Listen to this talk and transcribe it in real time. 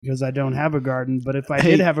because I don't have a garden. But if I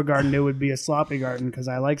did have a garden, it would be a sloppy garden because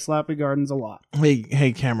I like sloppy gardens a lot.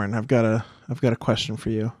 Hey, Cameron, I've got a question for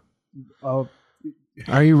you. Oh,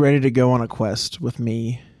 are you ready to go on a quest with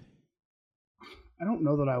me? I don't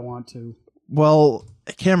know that I want to. Well,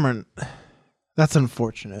 Cameron, that's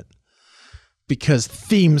unfortunate because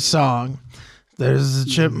theme song. There's a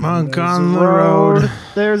chipmunk on the road.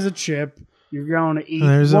 There's a chip. You're going to eat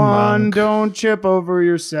There's one. A Don't chip over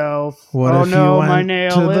yourself. What oh if no, you went my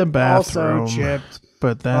nail to the it bathroom, also chipped.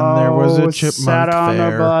 But then there was a chipmunk sat on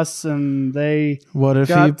there. a bus and they What if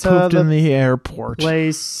got he pooped in the airport?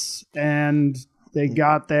 Place and they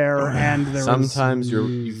got there and there Sometimes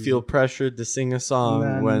you feel pressured to sing a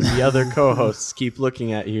song when the other co-hosts keep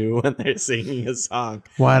looking at you when they're singing a song.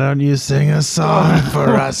 Why don't you sing a song for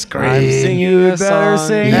us, Greene? I'm singing a song.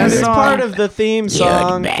 Sing and a it's song. part of the theme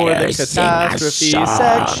song for the catastrophe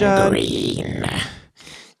section. Greene.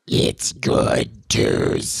 It's good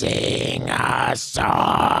to sing a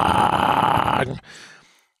song.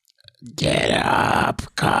 Get up,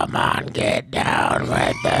 come on, get down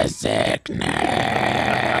with the sickness.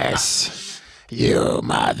 You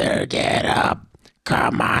mother, get up,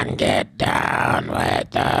 come on, get down with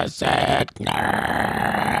the sickness.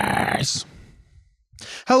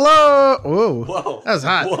 Hello! Whoa, that was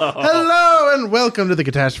hot. Whoa. Hello and welcome to the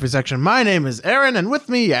catastrophe section. My name is Aaron, and with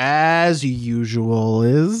me, as usual,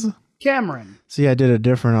 is Cameron. See, I did a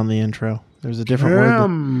different on the intro. There's a different word.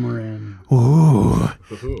 Cameron. Ooh,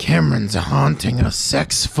 Cameron's haunting us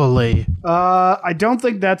sexfully. I don't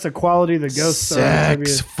think that's a quality the ghosts are attributed.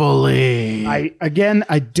 Sexfully.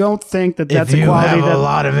 I don't think that's if a you quality have that. a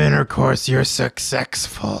lot of intercourse, you're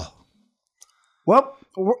successful. Well,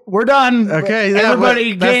 we're done. Okay,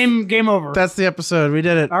 everybody, game over. That's the episode. We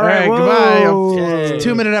did it. All right, goodbye. whoa. It's a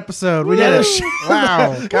 2-minute episode. We did it.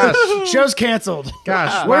 Wow. Gosh. Show's canceled.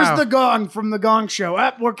 Gosh. Where's wow. the gong from the Gong Show?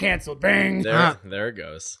 We're canceled. Bang. There it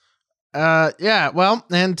goes. Yeah, well,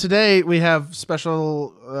 and today we have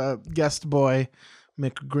special guest boy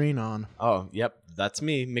Mick Greene on. Oh, yep. That's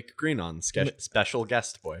me, Mick Greene on special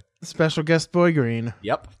guest boy. Special guest boy Greene.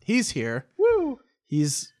 Yep. He's here. Woo.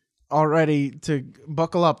 He's all ready to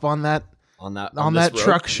buckle up on that this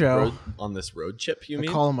truck show. On this road chip, you mean?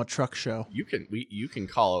 I call him a truck show. You can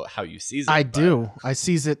call it how you seize it. I do. I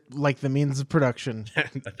seize it like the means of production.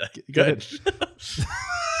 Good.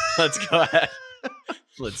 Let's go ahead.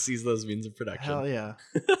 Let's seize those means of production. Hell yeah.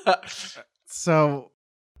 So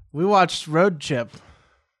we watched Road Chip,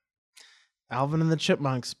 Alvin and the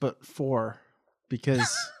Chipmunks, but 4,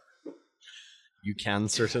 because you can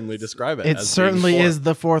certainly describe it. It as certainly being 4. is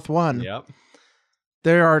the 4th one. Yep.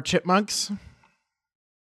 There are chipmunks.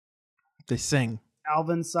 They sing.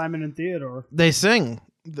 Alvin, Simon, and Theodore. They sing.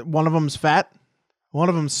 One of them's fat. One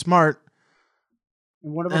of them's smart.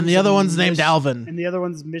 And the other one's named Alvin. And the other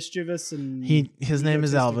one's mischievous and his name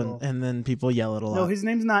is Alvin, and then people yell it a lot. No, his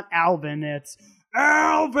name's not Alvin. It's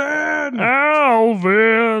Alvin.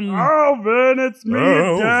 Alvin. Alvin, it's me,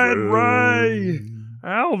 Dad Ray.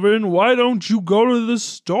 Alvin, why don't you go to the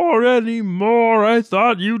store anymore? I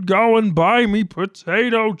thought you'd go and buy me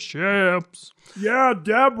potato chips. Yeah,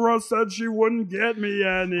 Deborah said she wouldn't get me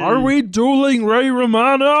any. Are we dueling Ray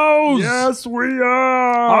Romano's? Yes, we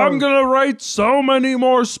are. I'm gonna write so many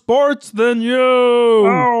more sports than you.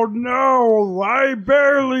 Oh, no, I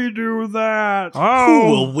barely do that. Oh. Who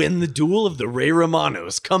will win the duel of the Ray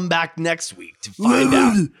Romanos? Come back next week to find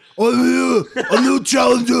out. I'm here. A new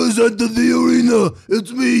challenger is entered the arena.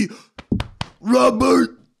 It's me,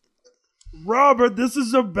 Robert. Robert, this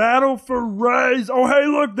is a battle for Rays. Oh, hey,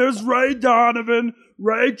 look, there's Ray Donovan,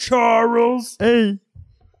 Ray Charles, Hey.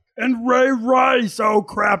 and Ray Rice. Oh,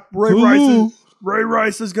 crap. Ray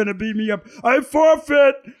Rice is going to beat me up. I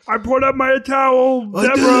forfeit. I put up my towel. I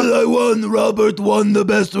did it. I won. Robert won the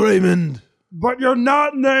best Raymond. But you're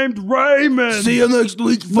not named Raymond. See you next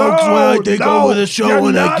week, folks, when I take over the show. You're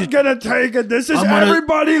and not going to take it. This is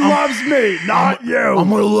everybody loves me, not you. I'm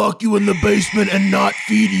going to lock you in the basement and not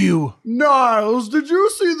feed you. Niles, did you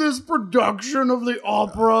see this production of the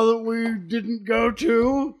opera that we didn't go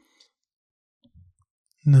to?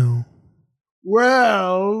 No.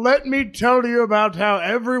 Well, let me tell you about how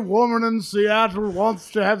every woman in Seattle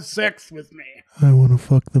wants to have sex with me. I want to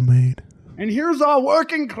fuck the maid. And here's our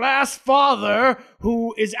working class father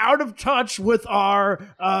who is out of touch with our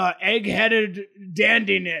egg-headed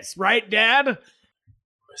dandiness. Right, Dad? Who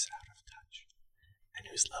is out of touch and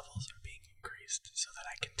whose levels are being increased so that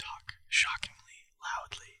I can talk shockingly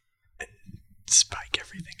loudly and spike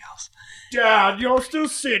everything else. Dad, you're still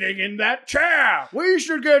sitting in that chair. We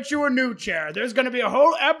should get you a new chair. There's going to be a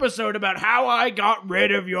whole episode about how I got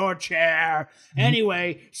rid of your chair.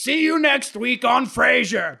 Anyway, see you next week on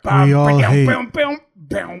Frasier. We all hate-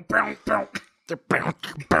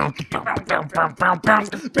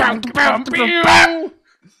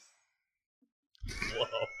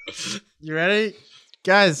 You ready?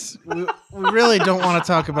 Guys, we really don't want to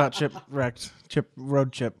talk about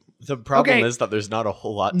road chip. The problem Okay. is that there's not a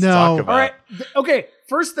whole lot to No. talk about. All right. Okay.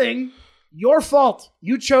 First thing, your fault.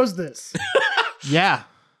 You chose this. Yeah,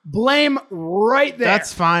 Blame right there.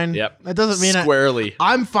 that's fine. Yep. That doesn't mean Squarely.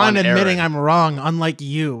 I'm fine on admitting error. I'm wrong, unlike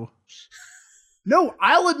you. No,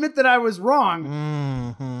 I'll admit that I was wrong.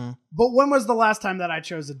 Mm-hmm. But when was the last time that I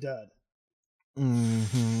chose a dud?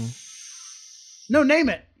 Mm-hmm. No, name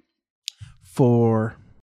it. 4.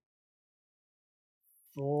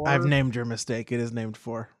 Four. I've named your mistake. It is named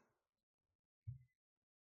 4.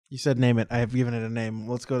 You said name it. I have given it a name.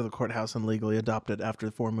 Let's go to the courthouse and legally adopt it after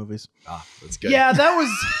the 4 movies. Ah, that's good. Yeah, that was.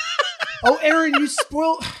 Oh, Aaron, you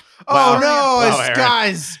spoiled. Oh, Wow. no, Wow, it's Aaron.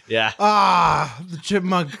 guys. Yeah. The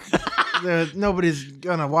chipmunk. Nobody's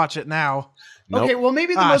gonna watch it now. Nope. Okay, well,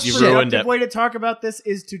 maybe the most you ruined productive it. way to talk about this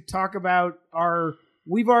is to talk about our.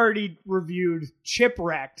 We've already reviewed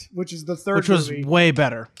Chipwrecked, which is the third Which was movie. way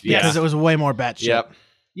better. Yeah. Because it was way more batshit. Yep.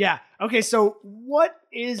 Yeah. Okay, so what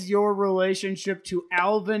is your relationship to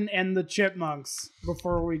Alvin and the Chipmunks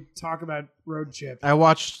before we talk about Road Chip? I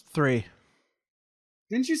watched 3.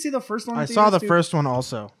 Didn't you see the first one? in I saw the theaters, too? first one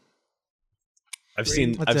also. I've That's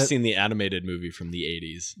it. seen the animated movie from the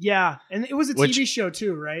 80s. Yeah, and it was a Which- TV show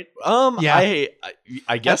too, right? Yeah.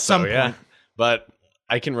 I guess At some so, yeah. point. But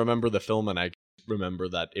I can remember the film and I remember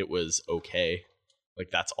that it was okay. Like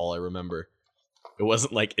that's all I remember. It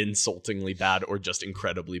wasn't like insultingly bad or just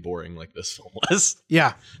incredibly boring like this film was.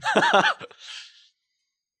 Yeah.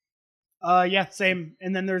 Yeah, same.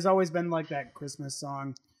 And then there's always been like that Christmas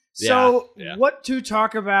song. So Yeah. what to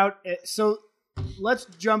talk about? So let's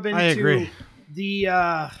jump I agree. into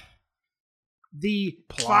the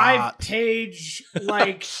Plot. 5-page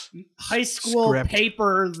like high school Script.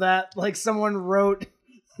 paper that like someone wrote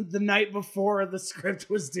the night before the script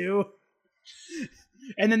was due.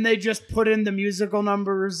 And then they just put in the musical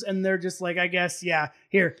numbers and they're just like, I guess, yeah,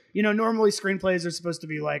 here. You know, normally screenplays are supposed to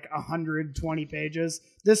be like 120 pages.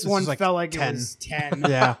 This one is like felt like 10. it was 10.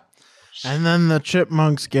 Yeah. And then the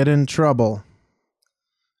chipmunks get in trouble.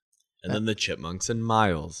 And then the Chipmunks and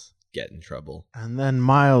Miles get in trouble. And then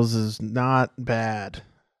Miles is not bad.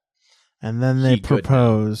 And then they He could be.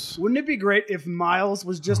 propose. Wouldn't it be great if Miles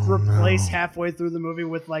was just replaced halfway through the movie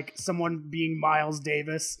with like someone being Miles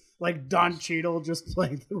Davis, like Don Cheadle just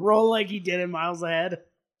playing the role like he did in Miles Ahead?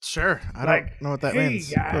 Sure. I Like, don't know what that hey,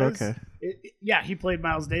 means. guys. But okay. Yeah, he played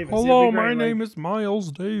Miles Davis. Hello, It'd be my great, name like, is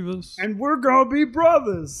Miles Davis. and we're gonna be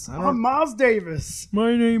brothers. I don't- I'm Miles Davis,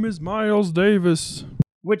 My name is Miles Davis.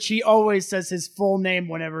 which he always says his full name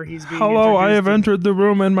whenever he's being Hello, I have introduced to- entered the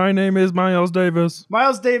room and my name is Miles Davis.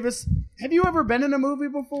 Miles Davis, have you ever been in a movie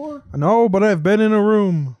before? No, but I've been in a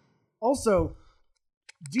room. Also,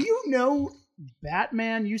 do you know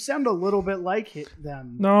Batman? You sound a little bit like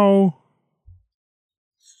them. No,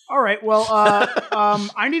 All right, well,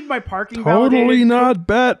 I need my parking totally validated. not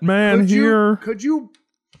Batman Could you- here. Could you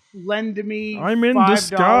lend me I'm in $5?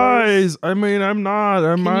 disguise. I mean, I'm not.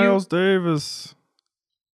 I'm Can you- Miles Davis.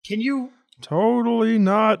 Can you Totally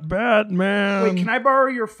not Batman. wait? Can I borrow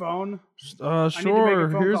your phone? Sure. to make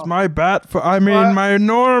a phone Here's call. my What? my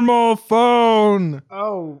normal phone.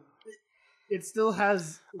 Oh, it still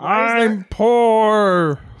has. why is I'm there-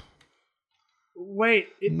 poor, Wait,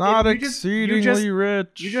 not you exceedingly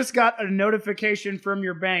rich. You just got a notification from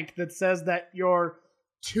your bank that says that your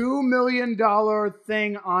 $2 million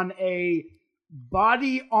thing on a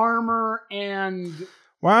body armor and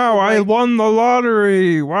Wow, I like- won the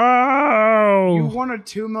lottery. Wow. you won a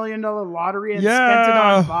 $2 million lottery and spent it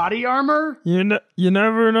Yeah. on body armor. You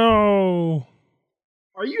never know.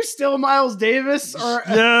 Are you still Miles Davis, or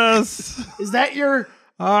Yes, is that your?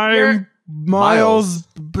 I'm Miles.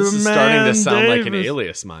 This is starting to sound like an Davis.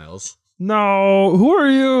 alias, Miles. No, who are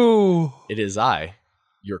you? It is I,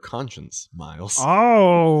 your conscience, Miles.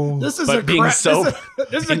 Oh, This is But a being so-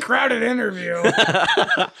 this is a crowded interview.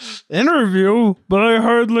 interview, but I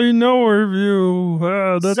hardly know of you.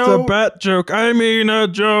 That's So- a bat joke. I mean a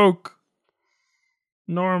joke.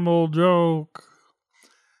 Normal joke.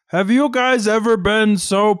 Have you guys ever been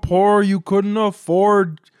so poor you couldn't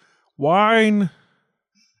afford wine?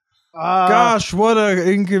 Gosh, Gosh, what an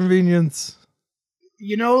inconvenience.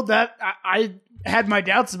 you know that I had my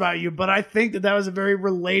doubts about you, but I think that was a very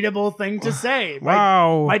relatable thing to say.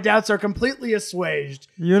 Wow. My doubts are completely assuaged.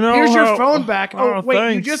 You know, Here's your phone back. Oh, wait,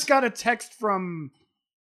 thanks. you just got a text from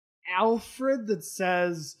Alfred that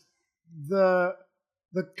says the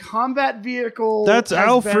combat vehicle. That's has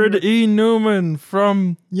Alfred been- E. Newman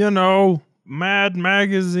from, Mad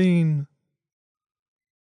Magazine.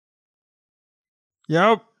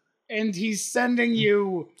 Yep. And he's sending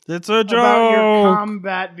you It's a joke. about your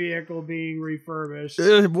combat vehicle being refurbished.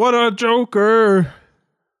 What a joker.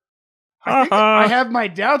 I think I have my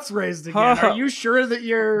doubts raised again. Are you sure that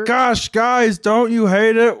you're... Gosh, guys, don't you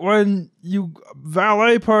hate it when you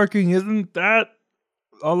valet parking? Isn't that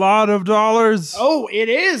a lot of dollars? Oh, it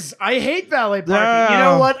is. I hate valet parking. Yeah. You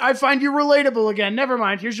know what? I find you relatable again. Never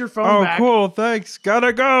mind. Here's your phone back. Cool. Thanks.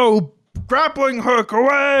 Gotta go. Grappling hook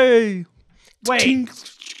away. Wait.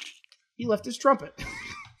 He left his trumpet.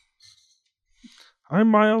 I'm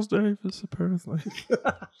Miles Davis, apparently.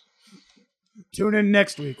 Tune in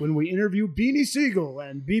next week when we interview Beanie Siegel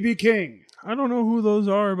and BB King. I don't know who those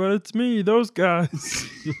are, but it's me, those guys.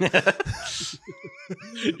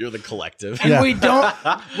 You're the collective. And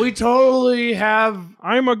we totally have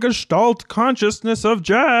I'm a gestalt consciousness of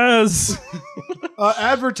jazz.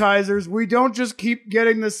 advertisers. We don't just keep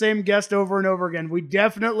getting the same guest over and over again. We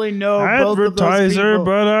definitely know both of those Advertiser, people.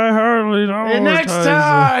 but I hardly know. And next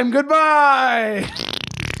time, goodbye.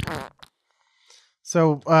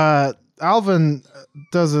 So Alvin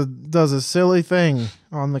does a silly thing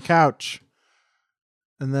on the couch,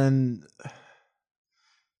 and then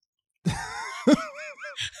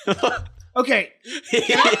Okay,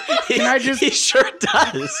 can I just? He sure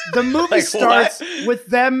does. The movie Like, starts what? with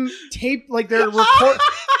them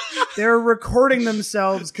they're recording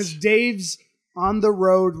themselves because Dave's on the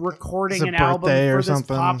road recording It's a an album birthday for or this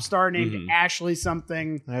something. pop star named Mhm. Ashley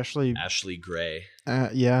something. Ashley, Ashley Gray.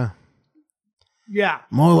 yeah, Yeah,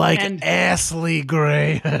 more like And- Ashley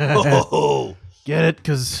Gray. Oh, Get it?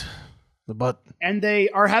 Because the butt. and they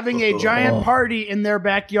are having a giant party in their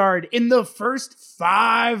backyard in the first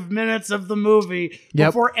 5 minutes of the movie Yep.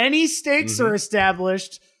 before any stakes are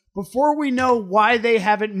established. Before we know why they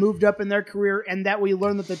haven't moved up in their career, and that we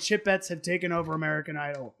learn that the Chipettes have taken over American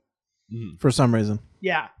Idol. For some reason.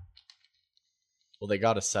 Yeah. well, they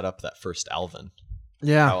got to set up that first Alvin.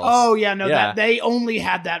 Yeah. How else? Oh yeah, no, Yeah. that they only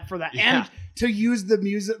had that for that, Yeah. and to use the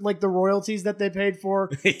music, like the royalties that they paid for,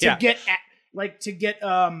 Yeah. to get Got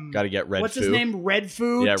to get Red what's Foo. his name, Red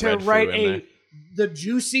Foo, Yeah, to Red Foo write in the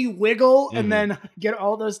Juicy Wiggle, Mhm. and then get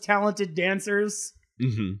all those talented dancers.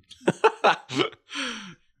 Mm-hmm.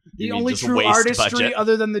 The only true artistry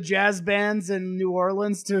other than the jazz bands in New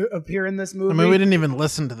Orleans to appear in this movie. I mean, we didn't even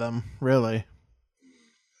listen to them, really.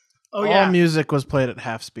 oh yeah, All music was played at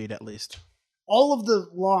half speed, at least. all of the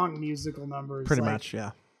long musical numbers, Pretty like, much,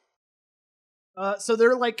 yeah. So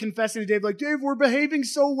they're like confessing to Dave, like, Dave, we're behaving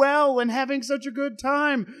so well and having such a good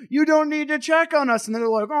time. You don't need to check on us. And they're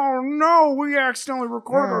like, oh no, we accidentally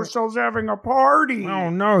recorded ourselves having a party. Oh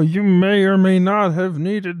no, you may or may not have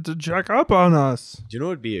needed to check up on us. Do you know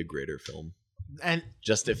what would be a greater film? And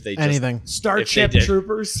Just if they anything. Starship If they did.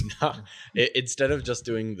 Troopers. instead of just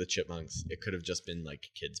doing the Chipmunks, it could have just been like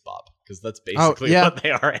Kids Bop, because that's basically yeah. what they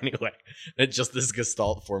are anyway. It's just this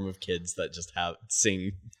gestalt form of kids that just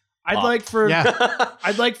sing. I'd Pop. like for Yeah.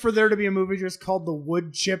 I'd like for there to be a movie just called The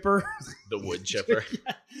Wood Chipper. The wood chipper.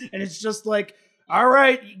 And it's just like, all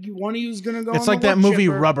right, one of you's gonna go. It's on like the that wood movie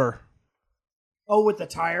chipper. Rubber, Oh, with the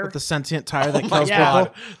tire. with the sentient tire that Oh my kills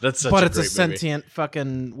God. people. That's such But a it's a great movie. sentient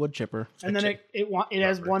fucking wood chipper. And then it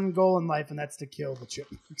has one goal in life, and that's to kill the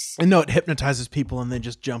chipmunks. And no, it hypnotizes people and they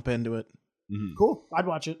just jump into it. Mhm. Cool. I'd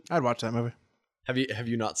watch it. I'd watch that movie. Have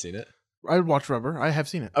you not seen it? I'd watch Rubber. I have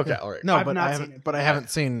seen it. Okay, Yeah. all right. No, I've but not I seen haven't. it. But I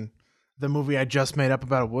haven't seen the movie I just made up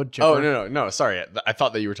about a wood chipper. Oh no. Sorry, I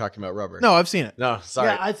thought that you were talking about Rubber. No, I've seen it. No, sorry.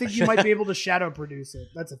 Yeah, I think you might be able to shadow produce it.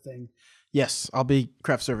 That's a thing. Yes, I'll be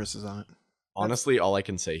craft services on it. Honestly, all I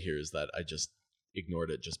can say here is that I just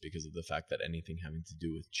ignored it just because of the fact that anything having to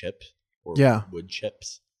do with chip or Yeah. wood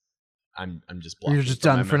chips, I'm just You're blocking just from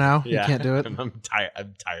my done for memory. now? You can't do it? I'm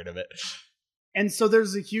tired of it. And so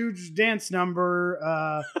there's a huge dance number.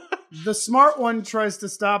 The smart one tries to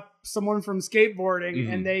stop someone from skateboarding,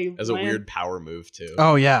 Mhm. and they As a land- weird power move too.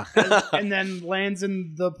 Oh yeah. and then lands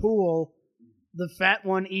in the pool. The fat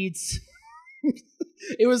one eats.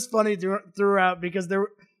 It was funny throughout because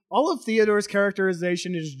all of Theodore's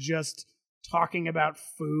characterization is just talking about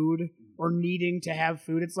food or needing to have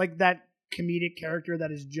food. It's like that comedic character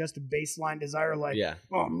that is just baseline desire, like, Yeah.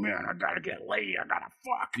 oh man, I gotta get laid, I gotta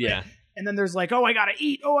fuck. Yeah. And then there's like, oh, I gotta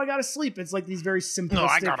eat, oh, I gotta sleep. It's like these very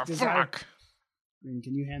simplistic desire.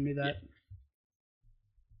 Can you hand me that?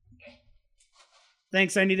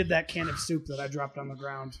 Thanks, I needed that can of soup that I dropped on the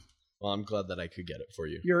ground. Well, I'm glad that I could get it for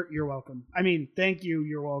you. You're welcome. I mean, thank you.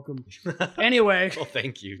 You're welcome. Anyway. Well,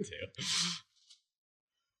 thank you too.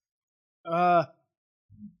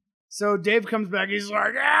 So Dave comes back. He's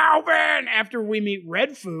like, Alvin! After we meet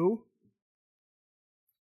Red Foo.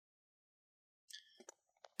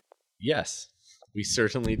 Yes, we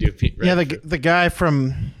certainly do. The guy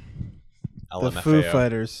from the Foo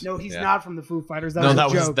Fighters. No, he's not from the Foo Fighters. That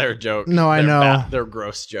was their joke. No, I know. Their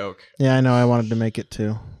gross joke. Yeah, I know. I wanted to make it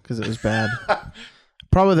too because it was bad.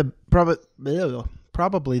 Probably the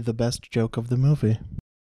best joke of the movie.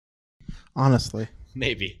 Honestly.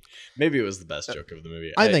 Maybe it was the best joke of the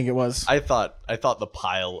movie. I think it was. I thought the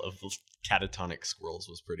pile of catatonic squirrels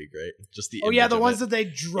was pretty great. Just the the ones that they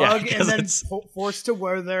drug and then forced to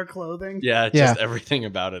wear their clothing. Yeah, just everything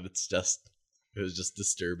about it. It was just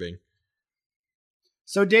disturbing.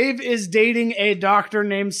 So Dave is dating a doctor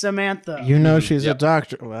named Samantha. You know she's a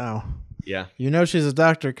doctor. Wow. Yeah. You know she's a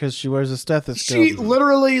doctor because she wears a stethoscope. She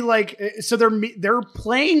literally so they're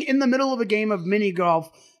playing in the middle of a game of mini golf.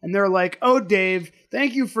 And they're like, oh, Dave,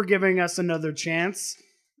 thank you for giving us another chance,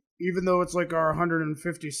 even though it's like our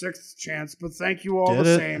 156th chance, but thank you all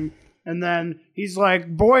the same. And then he's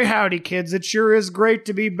like, boy, howdy, kids, it sure is great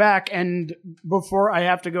to be back. And before I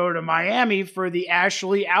have to go to Miami for the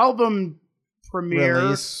Ashley album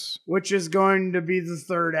premiere, which is going to be the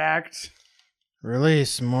third act.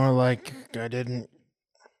 Release, more like I didn't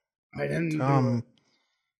come.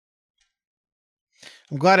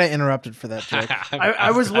 I'm glad I interrupted for that joke.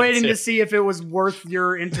 I was waiting to see if it was worth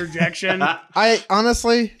your interjection. I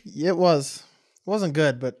honestly, it wasn't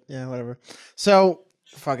good, but yeah, whatever. So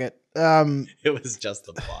fuck it. It was just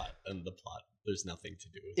the plot, and the plot. There's nothing to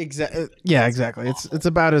do with it. Exactly. Yeah, exactly. It's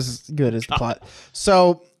about as good as the plot.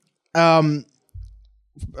 So, man,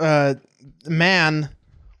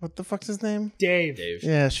 what the fuck's his name? Dave.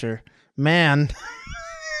 Yeah, sure. Man.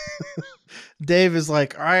 Dave is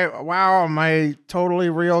like, wow, my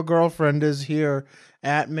totally real girlfriend is here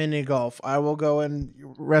at mini golf. I will go and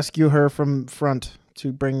rescue her from front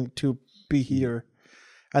to be here.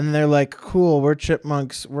 And they're like, cool, we're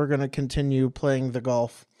chipmunks. We're going to continue playing the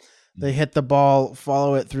golf. They hit the ball,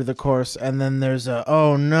 follow it through the course. And then there's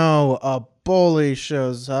a bully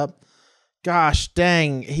shows up. Gosh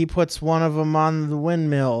dang, he puts one of them on the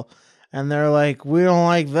windmill. And they're like, we don't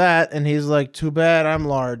like that. And he's like, too bad, I'm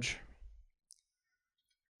large.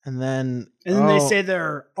 And then they say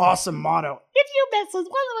their awesome motto: if you mess with one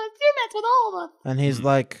of us, you mess with all of us. And he's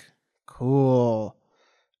like, cool.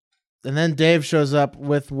 And then Dave shows up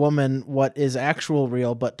with woman, what is actual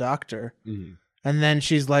real but doctor. Mm-hmm. And then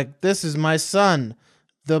she's like, this is my son,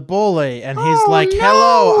 the bully. And he's like,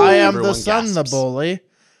 hello, I am the son, the bully.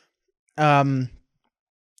 And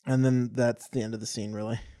then that's the end of the scene,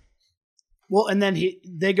 really. Well, and then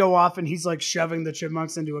they go off and he's like shoving the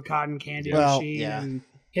chipmunks into a cotton candy machine and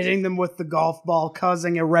hitting them with the golf ball,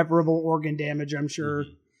 causing irreparable organ damage, I'm sure.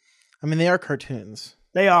 I mean, they are cartoons.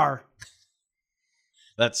 They are.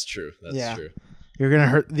 That's true. That's true. You're gonna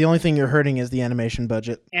hurt. The only thing you're hurting is the animation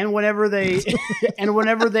budget. And whenever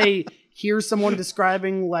they hear someone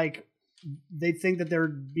describing, like, they think that they're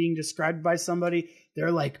being described by somebody,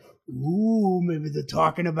 they're like, ooh, maybe they're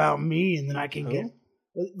talking about me, and then I can get...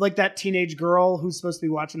 Like that teenage girl who's supposed to be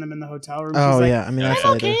watching them in the hotel room. Oh, she's yeah. I mean, that's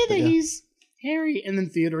I'm okay that he's Harry. And then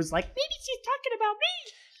Theodore's like, maybe she's talking about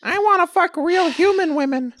me. I want to fuck real human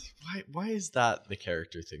women. Why is that the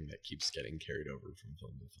character thing that keeps getting carried over from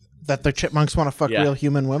film to film? That the chipmunks want to fuck real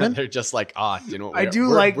human women? They're just like, you know,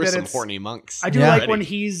 we're some horny monks. I do like when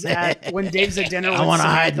when Dave's at dinner with I want to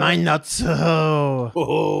hide my nuts.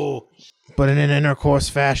 Oh. But in an intercourse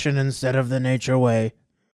fashion instead of the nature way.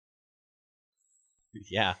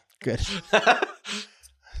 Yeah. Good. I'm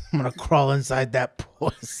going to crawl inside that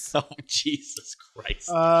puss. Oh, Jesus Christ.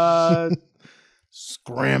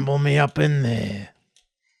 Scramble me up in there.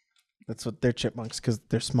 That's what they're chipmunks, because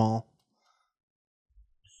they're small.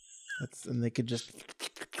 And they could just...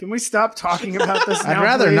 Can we stop talking about this now,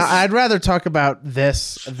 I'd rather talk about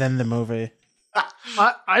this than the movie.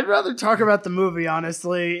 I'd rather talk about the movie,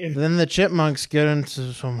 honestly. Then the chipmunks get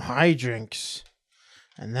into some hijinks.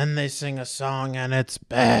 And then they sing a song and it's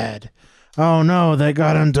bad. Oh no, they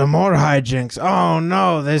got into more hijinks. Oh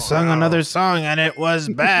no, they sung another song and it was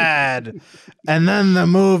bad. And then the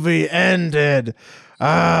movie ended.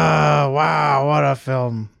 Wow, what a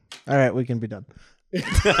film. All right, we can be done.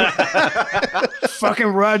 Fucking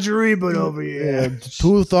Roger Ebert over here. Yeah,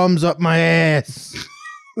 2 thumbs up my ass.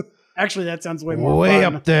 Actually, that sounds way more way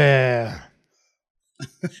fun. Up there.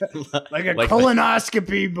 like a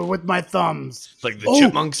colonoscopy, but with my thumbs. Like the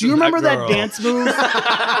chipmunks. Do you remember that dance move?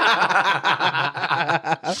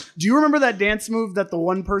 Do you remember that dance move that the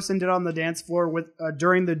one person did on the dance floor with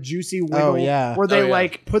during the juicy wiggle? Oh, yeah. Where they Oh, yeah.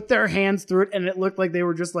 like put their hands through it and it looked like they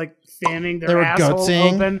were just like fanning They their were asshole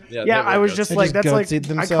goatseeing? open. Yeah, Yeah, they were I was goatseing. just They like, just that's like, goatseed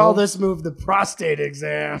I call themselves? this move the prostate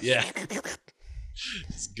exam. Yeah.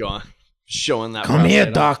 It's gone. Showing that. Come here,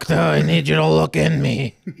 prostate. doctor. I need you to look at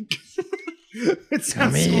me. It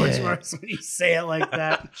sounds so Come much here. worse when you say it like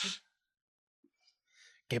that.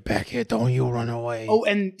 Get back here. Don't you run away. Oh,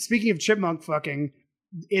 and speaking of chipmunk fucking,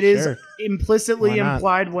 it is Sure. implicitly Why not?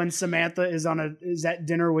 implied when Samantha is at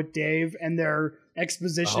dinner with Dave and they're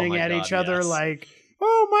expositioning Oh my at God, each other yes. like,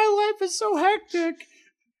 "Oh, my life is so hectic."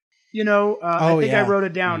 You know, I think I wrote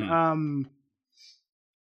it down.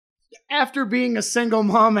 After being a single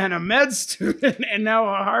mom and a med student and now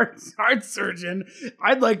a heart surgeon,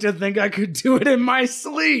 I'd like to think I could do it in my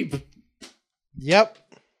sleep. Yep.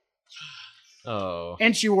 Oh.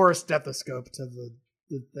 And she wore a stethoscope to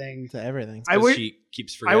the thing. To everything. I wish she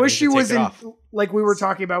keeps I forgetting wish she to take was it in, off. like we were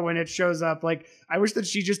talking about when it shows up. Like, I wish that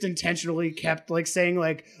she just intentionally kept like saying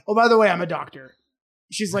like, "Oh, by the way, I'm a doctor."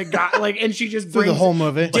 She's like got like, and she just Through brings the whole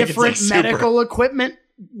movie. Like, it's, different super. medical equipment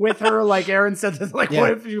with her. Like Aaron said, that, like, Yeah.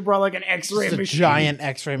 what if you brought like an X-ray Just a machine? giant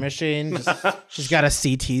X-ray machine. She's got a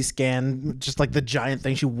CT scan, just like the giant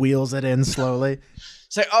thing. She wheels it in slowly.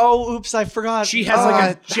 Say, oh, oops, I forgot. She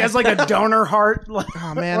has she has like a donor heart, like,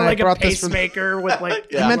 Oh man, or like I a brought this from. pacemaker with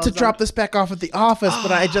like. I meant to gloves drop on. this back off at the office,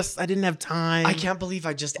 but I didn't have time. I can't believe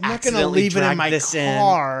I just I'm not gonna accidentally leave it in dragged my this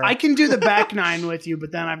car. I can do the back 9 with you,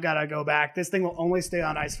 but then I've got to go back. This thing will only stay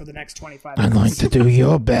on ice for the next 25 I'd minutes. like to do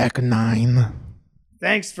your back 9.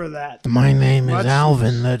 Thanks for that. My name is Much-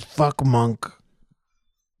 Alvin, the fuck monk.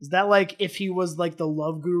 Is that like if he was like the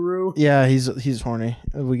love guru? Yeah, he's horny.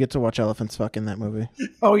 We get to watch elephants fuck in that movie.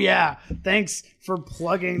 Oh yeah. Thanks for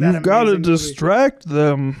plugging that. You've got to amazing movie. distract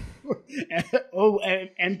them. Oh,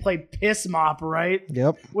 and play piss mop, right?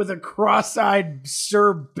 Yep. With a cross-eyed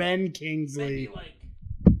Sir Ben Kingsley.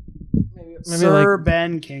 Maybe Sir like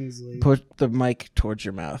Ben Kingsley. put the mic towards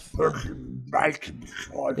your mouth.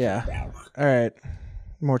 Yeah. All right.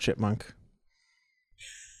 More chipmunk.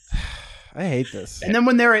 I hate this. And then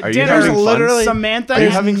when they're at Are you dinner, having fun? literally Samantha. Are you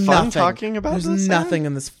There's having fun nothing. talking about There's this? nothing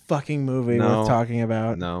in this fucking movie No. worth talking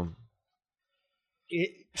about. No.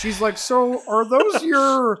 She's like, "So are those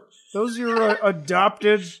your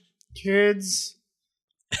adopted kids?"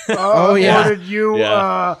 Oh, yeah. Or did you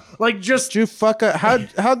Yeah. like just Did you fuck up?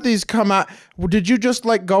 How'd these come out? Did you just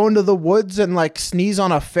like go into the woods and like sneeze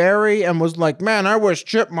on a fairy and was like, man, I wish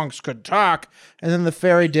chipmunks could talk? And then the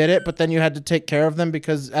fairy did it, but then you had to take care of them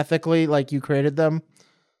because ethically, like you created them.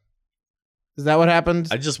 Is that what happened?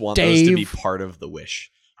 I just want those to be Dave? part of the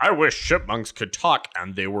wish. I wish chipmunks could talk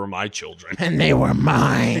and they were my children. And they were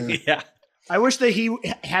mine. Yeah. I wish that he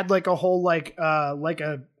had like a whole like a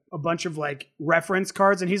bunch of like reference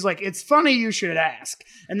cards, and he's like, "It's funny you should ask,"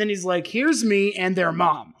 and then he's like, "Here's me and their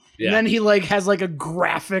mom," Yeah. and then he like has like a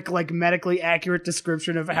graphic, like medically accurate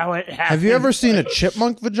description of how it happened. Have you ever seen a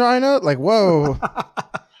chipmunk vagina? Like, whoa.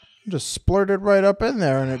 Just splurted right up in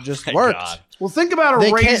there and it just My worked. God. Well, think about a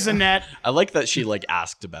They can't- raisinette. I like that she like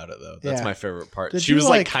asked about it though. That's Yeah. my favorite part. Did She you, was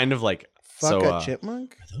like, like kind of like Fuck so a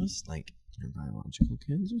chipmunk? are those like your biological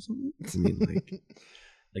kids or something? I mean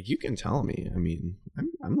like you can tell me. I mean,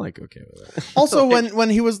 I'm like okay with it. Also,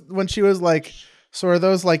 when she was like, so are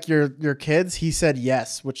those like your kids? He said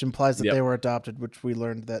yes, which implies that Yep. they were adopted, which we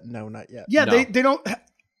learned that no, not yet. Yeah, No. they don't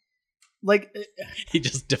like. He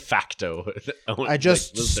just de facto I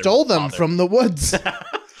just was their stole them father. from the woods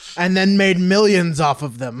and then made millions off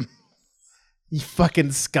of them. You fucking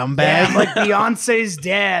scumbag. Yeah, I'm like Beyonce's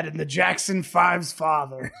dad and the Jackson 5's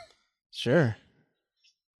father. Sure.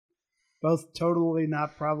 Both totally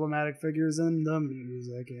not problematic figures in the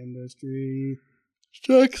music industry.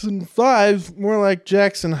 Jackson 5, more like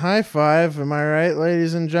Jackson High Five. Am I right,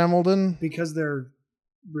 ladies and gentlemen? Because they're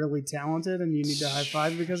really talented and you need to high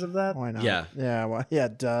five because of that. Why not? Yeah. Yeah, well, yeah,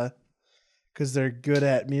 duh. Because they're good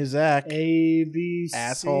at music. A, B, C.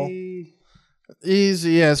 Asshole.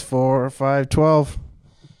 Easy as 4, 5, 12.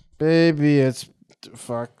 Baby, it's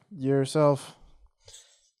fuck yourself.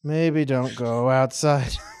 Maybe don't go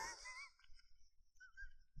outside.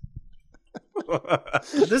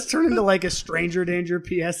 Did this turn into like a stranger danger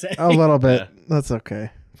PSA? A little bit. That's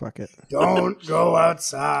okay. Fuck it. Don't go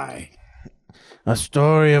outside. A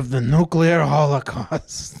story of the nuclear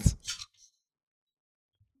holocaust.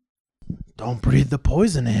 Don't breathe the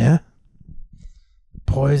poison air.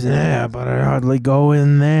 Poison air, but I hardly go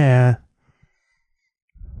in there.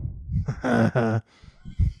 I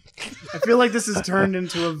feel like this has turned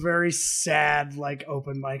into a very sad, like,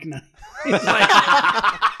 open mic night.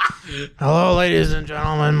 Like, Hello, ladies and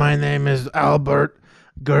gentlemen. My name is Albert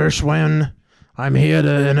Gershwin. I'm here to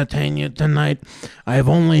entertain you tonight. I've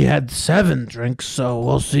only had 7 drinks, so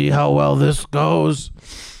we'll see how well this goes.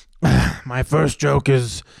 My first joke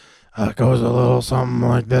goes a little something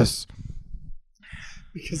like this.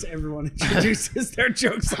 Because everyone introduces their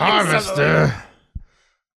jokes. Like Harvester,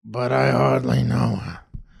 but I hardly know her.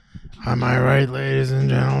 Am I right, ladies and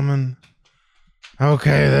gentlemen?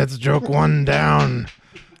 Okay, that's joke 1 down.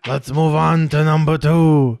 Let's move on to number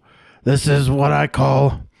 2. This is what I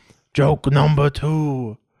call joke number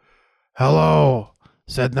 2. Hello,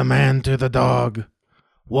 said the man to the dog.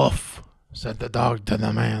 Woof, said the dog to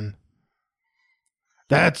the man.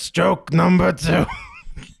 That's joke number 2.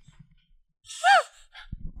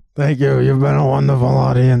 Thank you. You've been a wonderful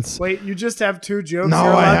audience. Wait, you just have 2 jokes? No,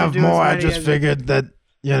 You're I allowed have to do more. as I many just as- figured that,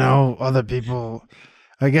 other people.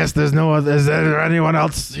 I guess there's no other. Is there anyone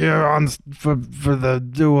else here on for the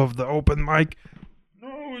do of the open mic?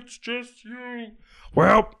 No, it's just you.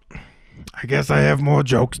 Well, I guess I have more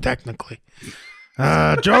jokes technically.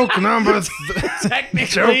 Joke number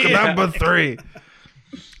number 3.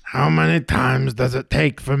 How many times does it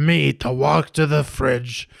take for me to walk to the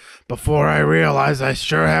fridge before I realize I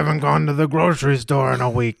sure haven't gone to the grocery store in a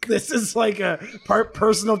week? This is like a part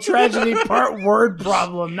personal tragedy, part word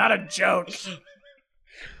problem, not a joke.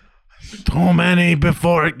 Too many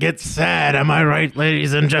before it gets sad. Am I right,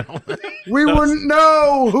 ladies and gentlemen? We wouldn't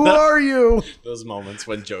know. Who are you? Those moments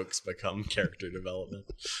when jokes become character development.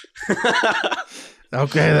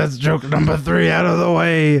 Okay, that's joke number 3 out of the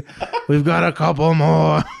way. We've got a couple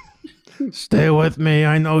more. Stay with me.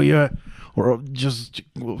 I know you're just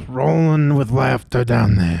rolling with laughter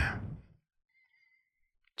down there.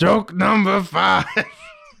 Joke number 5.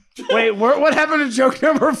 Wait, what happened to joke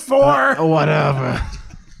number 4? Whatever.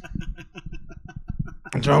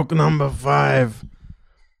 Joke number 5.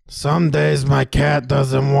 Some days my cat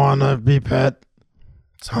doesn't want to be pet.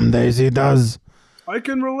 Some days he does. I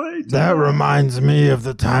can relate. That reminds me of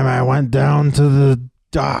the time I went down to the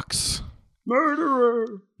docks. Murderer.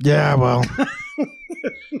 Yeah, well,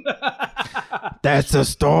 that's a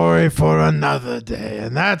story for another day,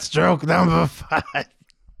 and that's joke number 5.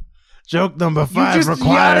 Joke number 5 You just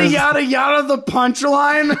requires yada yada the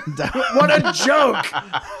punchline. What a joke!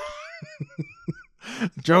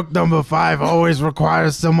 Joke number 5 always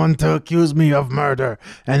requires someone to accuse me of murder,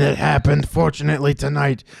 and it happened fortunately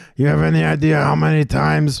tonight. You have any idea how many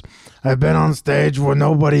times I've been on stage where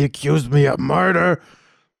nobody accused me of murder?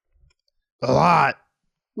 A lot.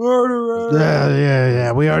 Murderer.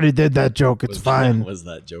 Yeah. We already did that joke. It's fine. Was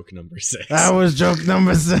that joke number 6? That was joke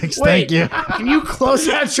number 6. Wait, Thank you. Can you close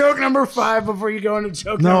out joke number 5 before you go into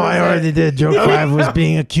joke No, number I 6? already did. Joke 5 was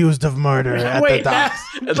being accused of murder at the docks.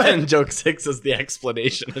 And then joke 6 is the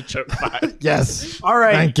explanation of joke 5. Yes. All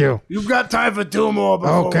right. Thank you. You've got time for 2 more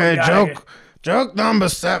before Okay, we die. joke number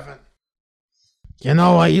 7. You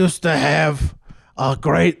know, I used to have a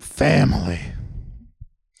great family.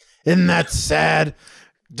 Isn't that sad?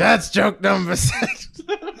 That's joke number 6.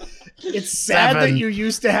 It's sad 7. that you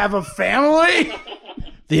used to have a family.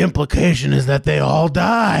 The implication is that they all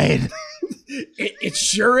died. It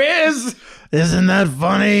sure is. Isn't that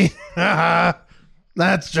funny?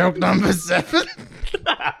 That's joke number 7.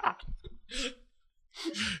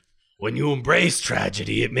 When you embrace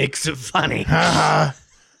tragedy, it makes it funny.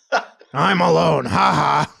 I'm alone.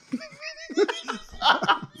 Ha ha.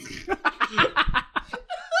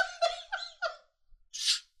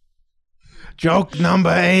 Joke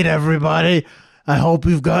number 8, everybody. I hope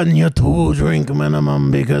you've gotten your 2 drink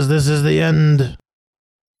minimum because this is the end.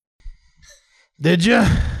 Did you?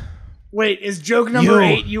 Wait, is joke number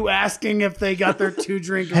You. 8 you asking if they got their 2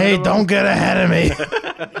 drink? Hey, minimum? don't get ahead of me.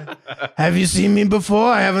 Have you seen me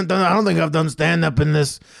before? I don't think I've done stand up in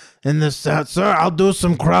this sir, I'll do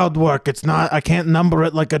some crowd work. I can't number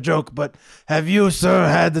it like a joke, but have you, sir,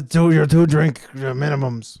 had your 2 drink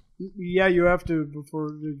minimums? Yeah, you have to before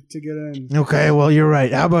to get in. Okay, well, you're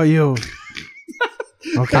right. How about you?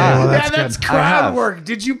 Okay, well, that's Yeah, that's good. crowd work.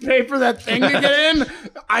 Did you pay for that thing to get in?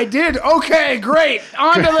 I did. Okay, great.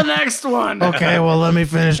 On to the next one. Okay, well, let me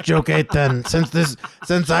finish joke 8 then.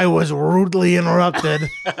 Since I was rudely interrupted,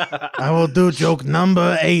 I will do joke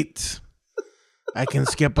number 8. I can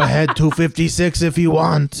skip ahead 256 if you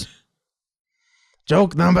want.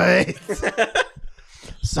 Joke number 8.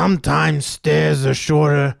 Sometimes stairs are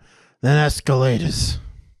shorter than escalators.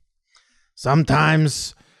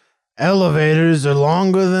 Sometimes elevators are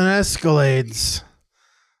longer than escalades.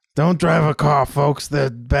 Don't drive a car, folks. They're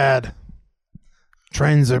bad.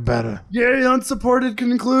 Trains are better. Yay, unsupported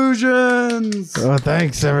conclusions. Oh,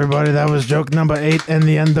 thanks, everybody. That was joke number 8 and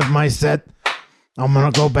the end of my set. I'm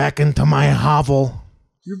gonna go back into my hovel.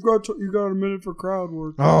 You got a minute for crowd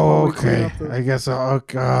work. Oh, okay. I guess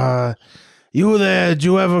you there, did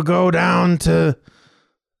you ever go down to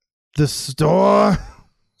the store?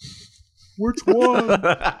 Which one?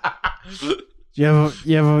 You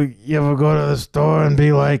ever go to the store and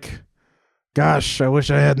be like, gosh, I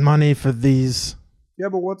wish I had money for these? Yeah,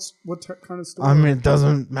 but what kind of store? I mean, it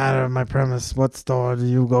doesn't matter my premise. What store do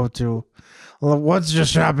you go to? Well, what's your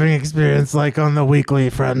shopping experience like on the weekly,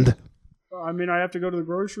 friend? I mean, I have to go to the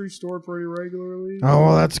grocery store pretty regularly. Oh,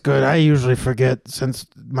 well, that's good. I usually forget since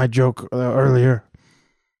my joke earlier.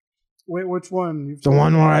 Wait, which one? The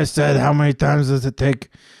one where I said, how many times does it take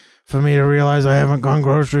for me to realize I haven't gone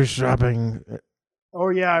grocery shopping? Oh,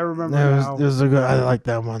 yeah, I remember now. It was a good. I like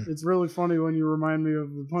that one. It's really funny when you remind me of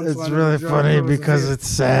the punchline. It's really funny because it's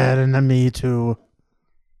sad and me too.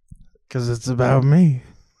 Because it's about me.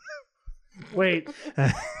 Wait.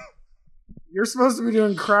 You're supposed to be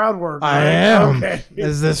doing crowd work. Right? I am. Okay.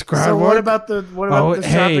 Is this crowd so work? what about the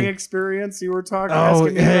shopping experience you were talking?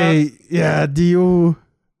 Asking me about? Yeah. Do you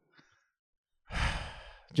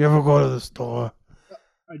ever go to the store?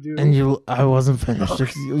 I do. And I wasn't finished.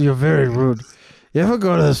 Okay. You're very rude. You ever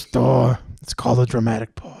go to the store? It's called a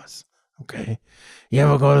dramatic pause. Okay. You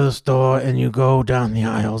ever go to the store and you go down the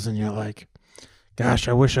aisles and you're like, gosh,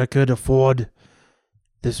 I wish I could afford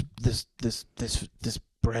this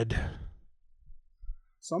bread.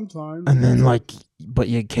 Sometimes. And then but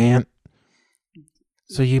you can't.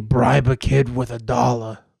 So you bribe a kid with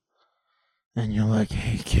 $1. And you're like,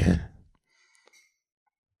 hey kid,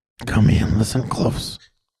 come here and listen close.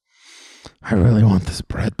 I really want this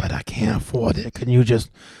bread, but I can't afford it. Can you just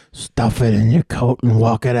stuff it in your coat and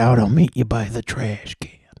walk it out? I'll meet you by the trash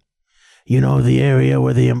can. You know the area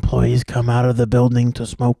where the employees come out of the building to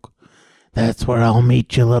smoke? That's where I'll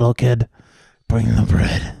meet you, little kid. Bring the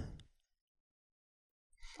bread.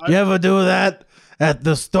 You ever do that at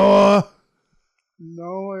the store?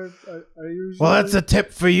 No, I usually... Well, that's a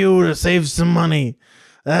tip for you to save some money.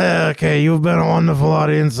 Okay, you've been a wonderful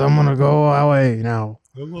audience. I'm going to go away now.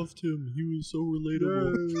 I loved him. He was so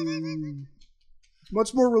relatable. Yay.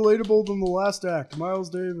 Much more relatable than the last act. Miles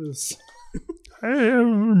Davis. Hey,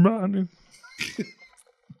 everybody.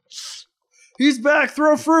 He's back.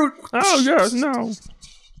 Throw fruit. Oh, yes, no. That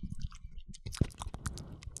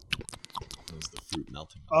was the fruit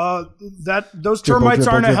melting. Those termites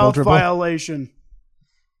aren't a health violation.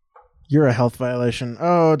 You're a health violation.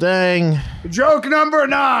 Oh, dang. Joke number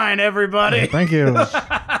 9, everybody. Thank you.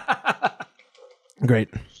 Great.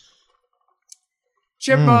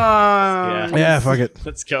 Chipmunks. Yeah, fuck it.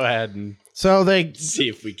 Let's go ahead and So they see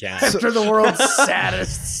if we can. After the world's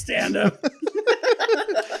saddest stand-up.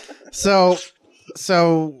 So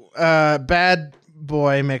bad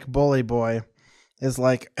boy McBully boy is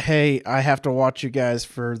like, hey, I have to watch you guys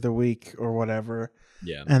for the week or whatever.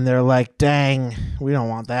 Yeah. And they're like, dang, we don't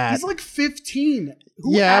want that. He's like 15.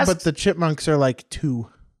 But the chipmunks are like 2.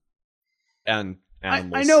 And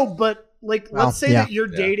animals. I know, but let's say that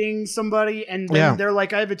you're Yeah. dating somebody and then they're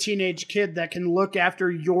like, I have a teenage kid that can look after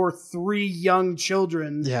your 3 young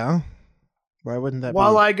children. Yeah. Why wouldn't that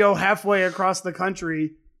While be? I go halfway across the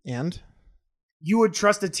country. And? You would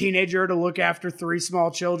trust a teenager to look after 3 small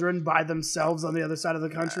children by themselves on the other side of the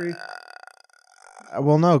country?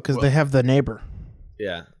 Well, no, because they have the neighbor.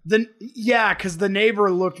 Yeah. Because the neighbor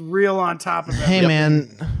looked real on top of it. Hey,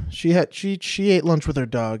 man, she ate lunch with her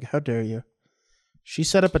dog. How dare you? She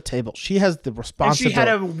set up a table. She has the And responsibility. she had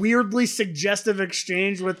a weirdly suggestive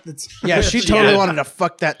exchange with the... Yeah, she totally wanted to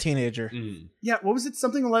fuck that teenager. Mm. Yeah, what was it?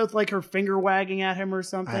 Something like her finger wagging at him or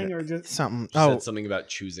something? Or just Something. She said something about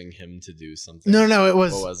choosing him to do something. No, it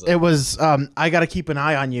was. What was it was. I got to keep an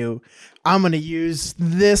eye on you. I'm gonna use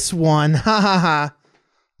this one. Ha ha ha.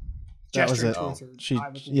 That was it.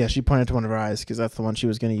 She pointed to one of her eyes because that's the one she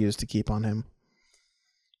was gonna use to keep on him.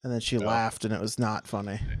 And then she laughed, and it was not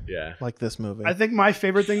funny. Yeah. Like this movie. I think my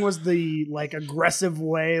favorite thing was the aggressive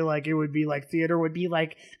way, it would be theater would be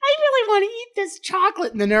like, I really want to eat this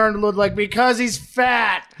chocolate, and then Aaron would like, because he's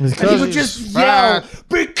fat, and he would just yell,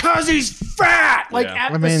 because he's fat,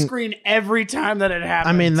 at the screen every time that it happened.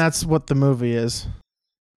 I mean, that's what the movie is.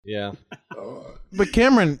 Yeah. But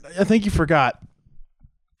Cameron, I think you forgot.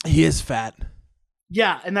 He is fat.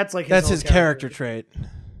 Yeah, and that's that's his character trait.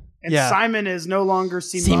 And Simon is no longer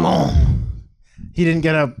Simon. He didn't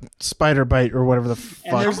get a spider bite or whatever the fuck.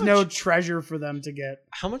 And there's no treasure for them to get.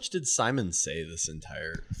 How much did Simon say this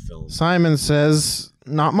entire film? Simon says,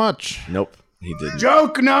 not much. Nope, he didn't.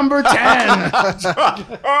 Joke number 10.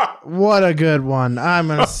 What a good one. I'm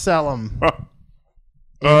going to sell them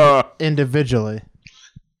individually.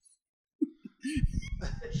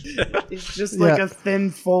 It's just like a thin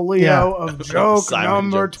folio of joke Simon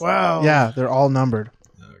number jokes. 12. Yeah, they're all numbered.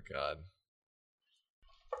 Oh God.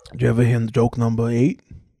 Did you ever hear joke number 8?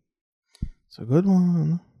 It's a good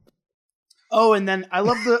one. Oh, and then I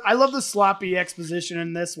love the sloppy exposition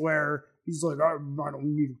in this where he's like, I don't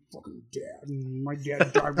need a fucking dad. My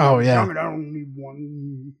dad died when I was young and I don't need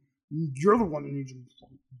one. You're the one that needs a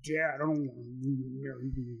fucking dad. I don't want to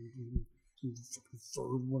marry you. Fucking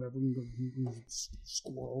third, whatever.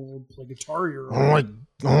 Squirrel or play guitar here. I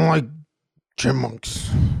don't like chipmunks.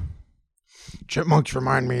 Chipmunks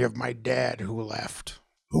remind me of my dad who left.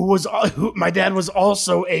 My dad was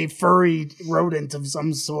also a furry rodent of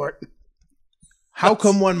some sort. How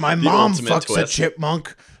come when my mom ultimate fucks a twist.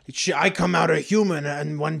 chipmunk, I come out a human,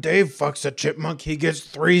 and when Dave fucks a chipmunk, he gets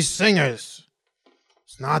 3 singers?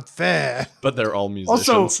 It's not fair. But they're all musicians.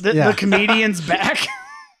 Also, the comedian's back.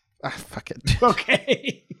 Fuck it.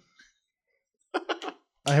 Okay.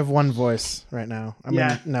 I have one voice right now. I mean,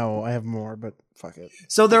 Yeah. no, I have more, but fuck it.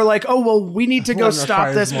 So they're like, oh, well, we need to go Wonder stop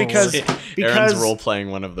if this I have more because Aaron's role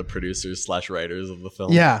playing one of the producers / writers of the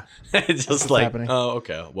film. Yeah. It's just like, happening. oh,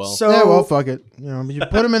 okay. Well, So Yeah, well, fuck it. You know, you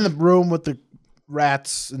put them in the room with the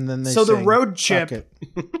rats, and then they So the sing. road Fuck chip- it.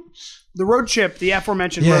 the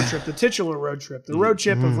aforementioned road trip, the titular road trip, the road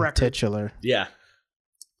chip of record. Titular. yeah.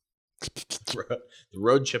 The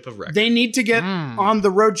road chip of record. They need to get on the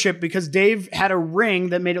road trip because Dave had a ring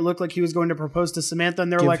that made it look like he was going to propose to Samantha,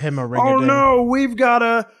 and they're Give like, him a oh ring-a-ding. no, we've got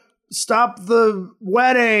to stop the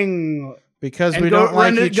wedding. Because And we go, don't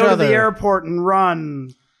like each go other. to the airport and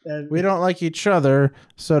run. We don't like each other,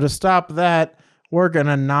 so to stop that, we're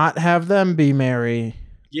gonna not have them be merry.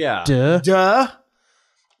 yeah. Duh.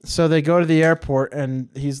 So they go to the airport, and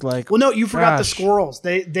he's like, Well, no, you forgot the Gosh. squirrels.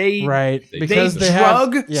 They right, They because they they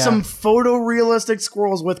drug have, yeah, some photorealistic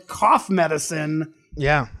squirrels with cough medicine.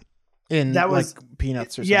 yeah, in That was- like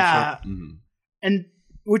peanuts or something. Yeah, Mhm. and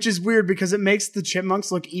which is weird because it makes the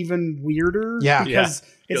chipmunks look even weirder. Yeah. because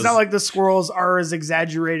it's 'Cause- not like the squirrels are as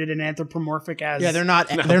exaggerated and anthropomorphic as. Yeah, they're not.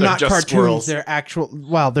 No, they're not they're just cartoons. squirrels. They're actual.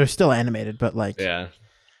 Well, they're still animated, but like Yeah.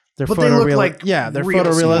 they're But they look photoreal- like yeah, they're real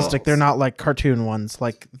photorealistic. squirrels. They're not like cartoon ones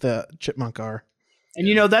like the chipmunk are. And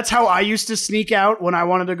you know that's how I used to sneak out when I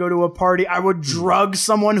wanted to go to a party. I would drug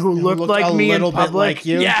someone who looked like a me in little bit public. like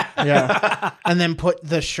you. Yeah, Yeah, and then put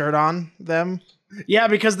the shirt on them. yeah,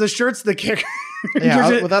 because the shirt's the kicker. Yeah,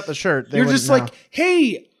 You're ju- without the shirt, they You're just wouldn't like,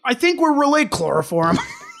 hey, I think we're really chloroform. know.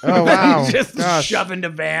 Oh wow, just gosh. shove into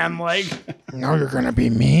van like. Now you're gonna be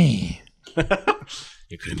me.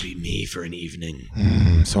 It could be me for an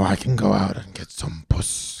evening. So I can go out and get some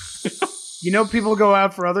puss. You know, people go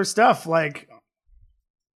out for other stuff like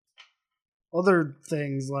other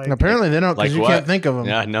things like Apparently they don't, Like because you what? can't think of them.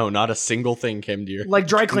 Yeah, no, not a single thing came to your dry to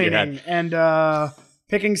your head. cleaning and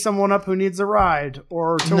picking someone up who needs a ride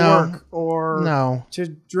or to No. work or No to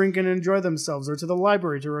drink and enjoy themselves or to the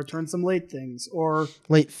library to return some late things or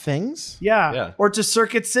late things Yeah. or to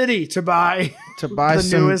Circuit City to buy to buy The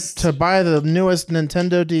some newest- to buy the newest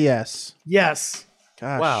Nintendo DS. yes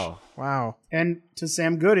Gosh, wow. and to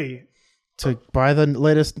Sam Goody To buy the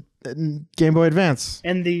latest Game Boy Advance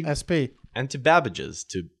and the SP, And to Babbage's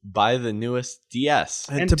to buy the newest DS.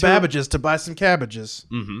 and And to to- Babbage's to buy some cabbages.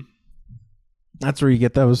 Mm-hmm. That's where you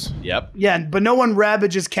get those. Yep. yeah, but no one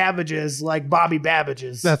ravages cabbages like Bobby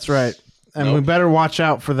Babbage's. That's right. And we Nope. better watch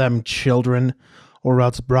out for them, children, or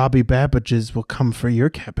else Robbie Babbage's will come for your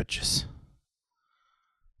cabbages.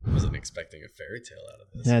 I wasn't expecting a fairy tale out of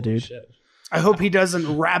this. Yeah, Holy dude. Shit. I hope he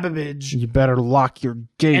doesn't rabbage You better lock your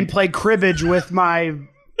gate. and play cribbage with my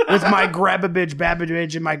grabbage,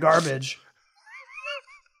 babbage, and my garbage.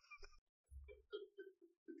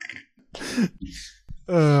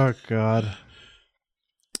 Oh God.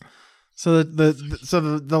 So they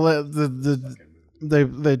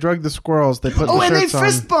drug the squirrels. They put Oh, the and they shirts on.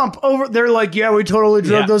 fist bump over. They're like, "Yeah, we totally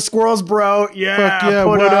drugged Yeah. those squirrels, bro. Yeah, Fuck yeah, put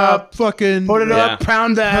what it up, fucking put it Yeah. up,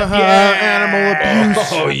 pound that. Haha, yeah, animal abuse.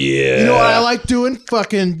 Oh yeah. You know what I like doing?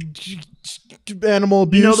 Fucking animal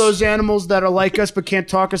abuse. You know those animals that are like us but can't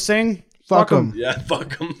talk or sing? Fuck 'em. Yeah,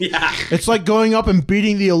 fuck them. Yeah. It's like going up and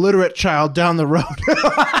beating the illiterate child down the road.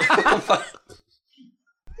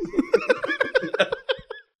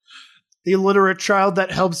 The illiterate child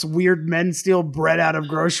that helps weird men steal bread out of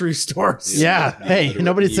grocery stores. Yeah. Hey, illiterate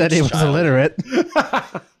nobody said he was child. illiterate.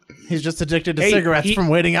 He's just addicted to Hey, cigarettes he- from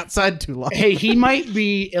waiting outside too long. Hey, he might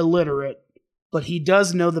be illiterate, but he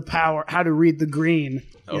does know the power, how to read the Greene.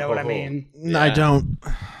 You know what I Oh. mean? I Yeah. don't.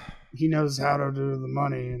 He knows how to do the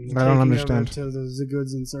money and I don't taking understand. over to the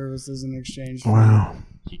goods and services in exchange. Wow.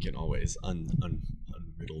 He can always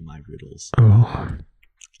unriddle my riddles. Oh.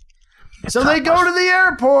 So they go to the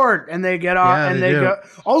airport and they get off Yeah, and they they do. go.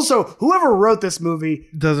 Also, whoever wrote this movie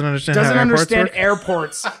Doesn't understand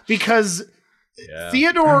airports because Yeah.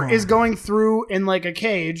 Theodore is going through in like a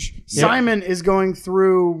cage. Yep. Simon is going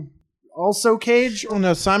through also cage. Oh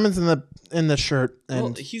no, Simon's in the shirt and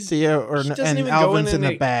Well, he's- Theo he doesn't and even go Alvin's in in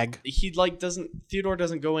the a- bag. He Theodore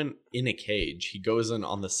doesn't go in a cage. He goes in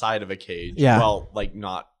on the side of a cage. Yeah. While like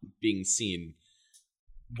not being seen.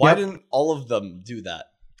 Why Yep. didn't all of them do that?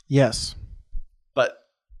 Yes, But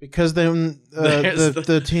because then There's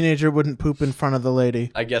the teenager wouldn't poop in front of the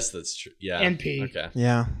lady. I guess that's true. Yeah. And pee. Okay.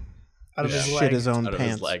 Yeah, Out of He his shit leg. his own Out of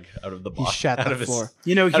pants. his leg, out of the He box, shat out the of his, floor.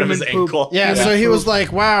 You know, out of human his poop. ankle. Yeah, Human so he poop. was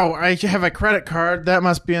like, "Wow, I have a credit card. That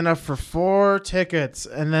must be enough for 4 tickets."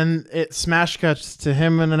 And then it smash cuts to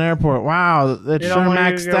him in an airport. Wow, it You sure don't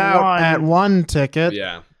maxed get out one. at 1 ticket.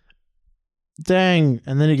 Yeah. Dang!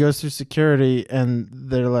 And then he goes through security, and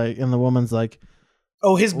they're like, and the woman's like,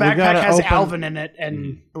 Oh, his We backpack gotta has open- Alvin in it,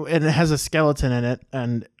 and and it has a skeleton in it,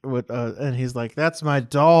 and and he's like, "That's my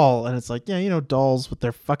doll," and it's like, yeah, you know, dolls with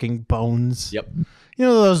their fucking bones. Yep. You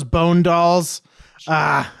know those bone dolls.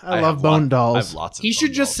 I love have bone I dolls. have lots of he should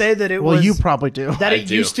bone just dolls. say that it Well, was you probably do. that I it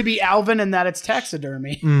do. used to be Alvin and that it's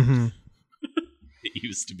taxidermy. Mm-hmm. It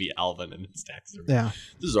used to be Alvin and it's taxidermy. Yeah.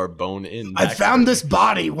 This is our bone in. I taxidermy. found this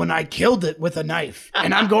body when I killed it with a knife,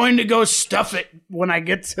 and I'm going to go stuff it when I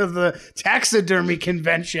get to the taxidermy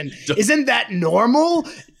convention. Isn't that normal?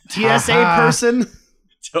 TSA Ha-ha. person.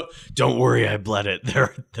 Don't worry, I bled it.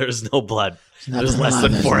 There's no blood. There's nothing less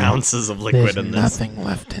than left. 4 ounces of liquid There's in this. nothing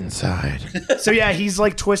left inside. So yeah, he's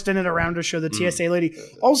like twisting it around to show the TSA lady.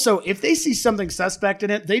 Also, if they see something suspect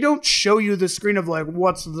in it, they don't show you the screen of like,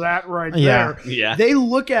 what's that right Yeah. there? Yeah. They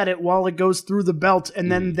look at it while it goes through the belt,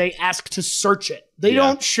 and then they ask to search it. They Yeah.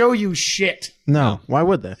 don't show you shit. No, why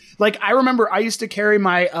would they? Like I remember I used to carry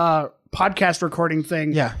my podcast recording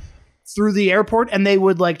thing Yeah. through the airport, and they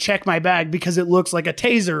would like check my bag because it looks like a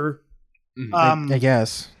taser. I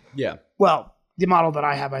guess Yeah. Well, the model that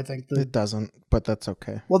I have, I think. it doesn't, but that's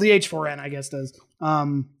okay. Well, the H4N, I guess, does.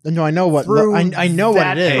 No, I know what. Through I know what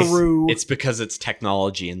that it is. through- It's because it's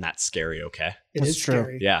technology and that's scary, okay? It That's is true.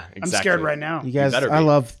 scary. Yeah, exactly. I'm scared right now. You guys, better I be.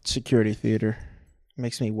 love security theater. It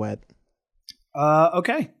makes me wet.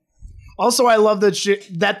 Okay. Also, I love that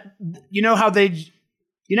shit. That you know how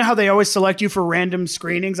they always select you for random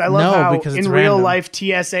screenings. I love No, how because it's in real random. life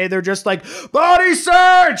TSA they're just like body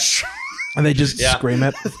search. And they just Yeah. scream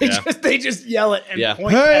it. They just yell it and Yeah.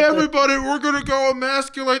 point. at the- everybody, we're gonna go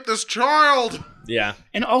emasculate this child. Yeah.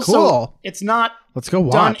 And also, Cool. it's not Let's go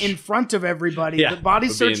done watch. in front of everybody. Yeah, The body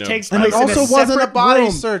would be search in a- takes And place it also in a wasn't a separate body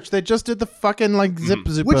room, search. They just did the fucking like zip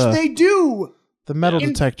zip. which they do, the metal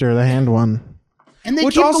in- detector, the hand one. and they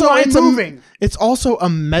Which keep also the line it's moving. It's also a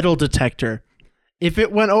metal detector. If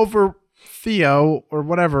it went over Theo or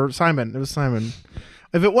whatever, Simon, it was Simon.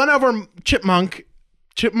 If it went over Chipmunk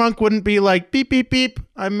wouldn't be like beep beep beep.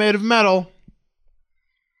 I'm made of metal.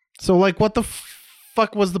 So like, what the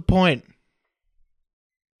fuck was the point?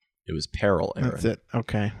 It was peril, Aaron. That's it.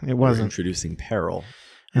 Okay, it We're wasn't. introducing peril.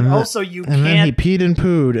 And Also, you and then he can't. peed and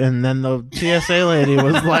pooed, and then the TSA lady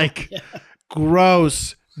was like,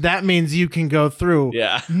 "Gross. That means you can go through.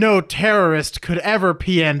 Yeah. No terrorist could ever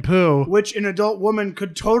pee and poo." Which an adult woman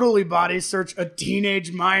could totally body search a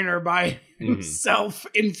teenage minor by himself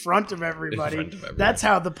in front of everybody. front of everyone. That's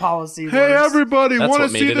how the policy works. Hey, everybody, That's want to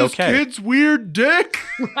what made see it this okay. kid's weird dick?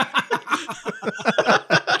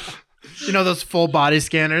 You know those full body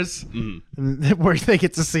scanners where they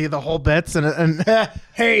get to see the whole bits and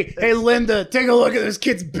Hey, Linda, take a look at this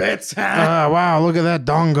kid's bits, huh? wow, look at that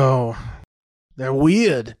dongo. They're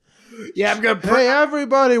weird. Yeah, I'm gonna. Hey,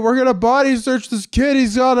 everybody, we're gonna body search this kid.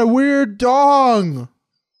 He's got a weird dong.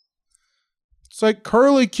 It's like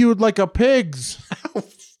curly cued like a pig's.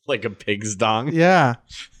 Like a pig's dong. Yeah.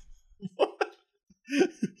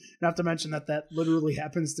 Not to mention that literally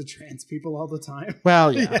happens to trans people all the time.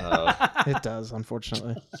 Well, yeah, it does,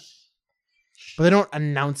 unfortunately. But they don't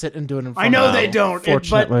announce it and do it in front I know of they them, don't,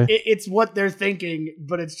 Fortunately. but it's what they're thinking,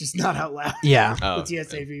 but it's just not out loud. Yeah. Oh, The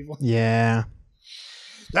TSA people. Yeah.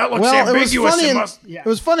 That looks Well, it was ambiguous. funny. Yeah. It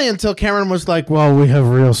was funny until Cameron was like, "Well, we have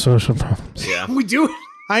real social problems." yeah. We do.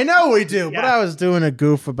 I know we do, but Yeah. I was doing a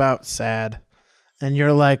goof about sad, and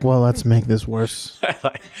you're like, "Well, let's make this worse."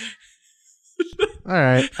 All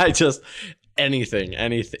right. I just anything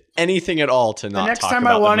at all to not The next talk time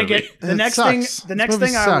about I want to the movie. get the It next sucks. thing, This the next movie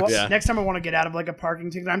thing sucks. Yeah. next time I want to get out of like a parking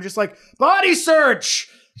ticket, I'm just like body search.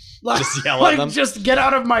 Like, Just yell at like, them? Just get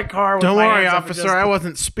out of my car. With Don't my worry, hands up and officer. just- I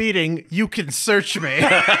wasn't speeding. You can search me.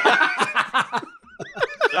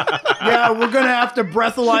 Yeah, we're gonna have to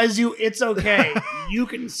breathalyze you. It's okay. You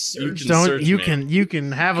can search. You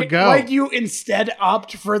can have a go. Like you instead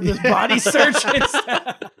opt for the body search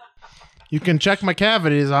instead. You can check my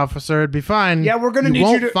cavities, officer. It'd be fine. Yeah, we're gonna need you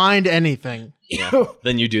you won't to find anything. Yeah.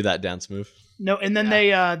 Then you do that dance move. No, and then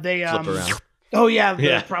they Flip around. Oh yeah,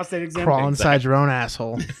 the prostate exam. Crawl inside your own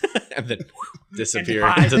asshole. And then disappear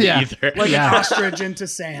And into the Yeah. ether. Like an ostrich into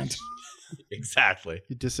sand. Exactly.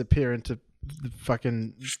 You disappear into the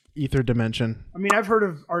fucking ether dimension. I mean, I've heard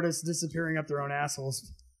of artists disappearing up their own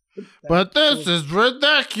assholes. But this is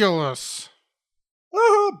ridiculous.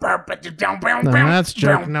 Now that's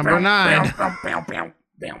joke number 9.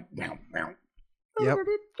 Yep.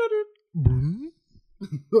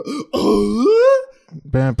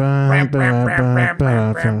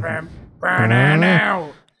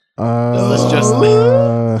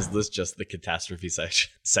 Is this just the catastrophe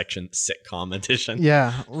section sitcom edition?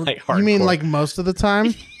 Yeah. Like you mean hardcore. like most of the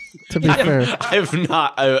time? To be fair.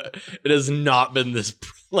 It has not been this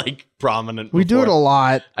like prominent. We do it a before.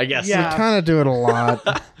 lot. I guess. Yeah. We kind of do it a lot.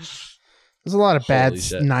 There's a lot of bad Holy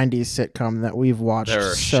shit. 90s sitcom that we've watched There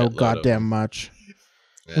are a so shitload of goddamn much.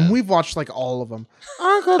 Yeah. And we've watched like all of them.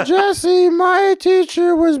 Uncle Jesse, my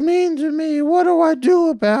teacher was mean to me. What do I do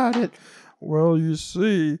about it? Well, you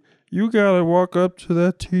see, you gotta walk up to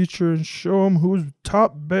that teacher and show him who's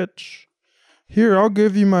top bitch. Here, I'll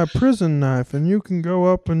give you my prison knife, and you can go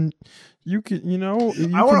up and you can, you know, you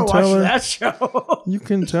I want can to tell watch her. that show. You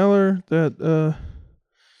can tell her that,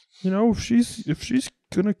 you know, if she's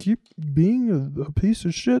gonna keep being a piece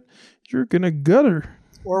of shit, you're gonna gut her.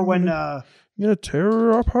 Or when You're gonna tear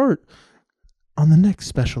her apart. On the next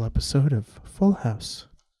special episode of Full House.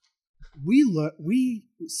 we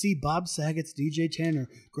see Bob Saget's DJ Tanner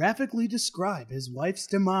graphically describe his wife's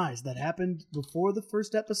demise that happened before the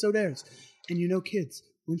first episode airs. And you know, kids,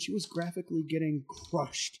 when she was graphically getting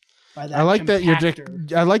crushed by that I like that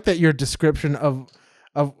compactor. I like that your description of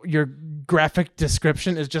your graphic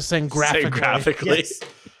description is just saying Say graphically. graphically. Yes.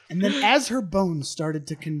 And then as her bones started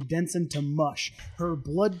to condense into mush, her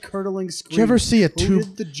blood-curdling scream you ever see a coated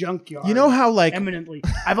tube- the junkyard. You know how like Eminently.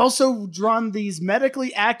 I've also drawn these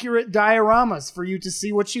medically accurate dioramas for you to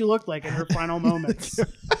see what she looked like in her final moments.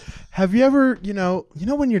 have you ever, you know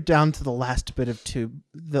when you're down to the last bit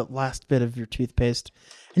of your toothpaste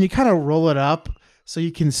and you kind of roll it up so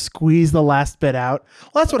you can squeeze the last bit out?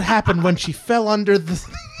 Well, that's what happened when she fell under the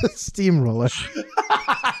steamroller.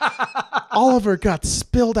 All of her guts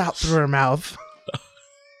spilled out through her mouth.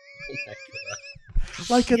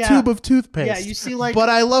 Like a Yeah. tube of toothpaste. Yeah, you see, like- But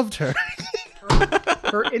I loved her.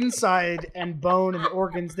 Her inside and bone and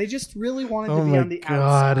organs, they just really wanted Oh to be my on the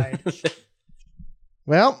God. outside.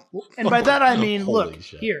 Well, And by that I mean, Holy look,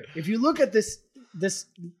 shit. here, if you look at this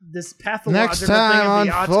pathological next thing time of on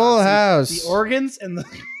the autopsy, Full House. the organs and the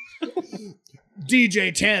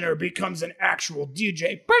DJ Tanner becomes an actual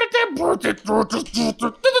DJ.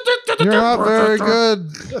 you're not very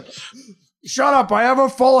good. Shut up! I have a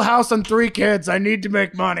full house and 3 kids. I need to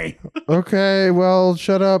make money. Okay, well,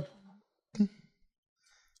 shut up.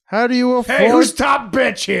 How do you afford... Hey, who's top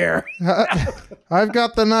bitch here? I've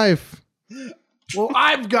got the knife. Well,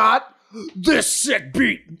 I've got this sick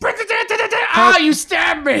beat. Ah, you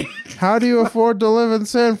stabbed me. How do you afford to live in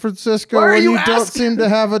San Francisco Why are when you you don't asking- seem to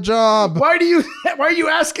have a job? Why are you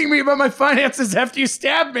asking me about my finances after you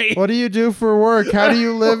stabbed me? What do you do for work? How do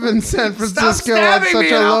you live in San Stop Francisco on stabbing such me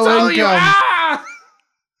a and I'll low tell you. income? Ah!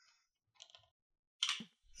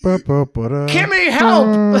 Kimmy, help!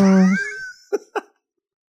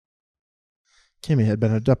 Kimmy had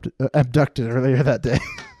been abducted earlier that day.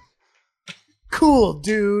 Cool,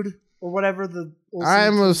 dude. Or whatever the...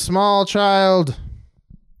 I'm a small child.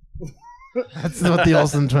 That's what the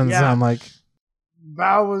Olsen twins Yeah. sound like.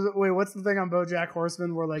 Wait, what's the thing on BoJack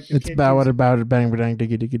Horseman where like the It's kid bow keeps- it about it, bang, bang,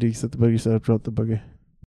 diggy, diggy, diggy, set the boogie, set up, drop the boogie.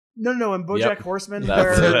 No, in BoJack Yep. Horseman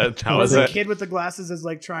That's where it. That was the it. kid with the glasses is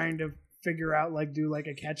like trying to figure out like do like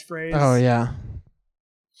a catchphrase. Oh, yeah.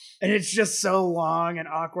 And it's just so long and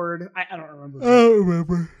awkward. I don't remember. I don't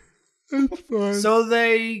remember. It's fine. So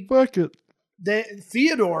they Fuck it.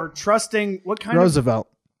 Theodore trusting what kind of Roosevelt.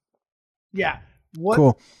 yeah. What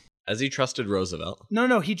Cool. As he trusted Roosevelt.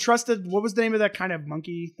 No, he trusted what was the name of that kind of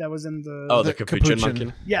monkey that was in the Oh, the capuchin capuchin.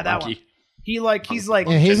 monkey. Yeah, that Monkey. one. He's like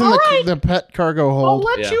Yeah, he's in "All the, right, the pet cargo I'll hold.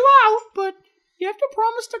 let Yeah. you out, but you have to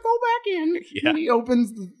promise to go back in. Yeah. And he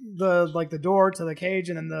opens the door to the cage,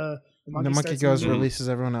 and then the And monkey, the monkey starts goes, moving. releases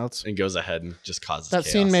everyone else. And goes ahead and just causes That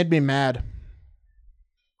chaos. scene made me mad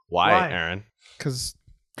Why, Why? Aaron? because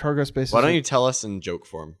cargo space. Why don't you tell us in joke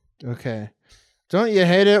form? Okay. Don't you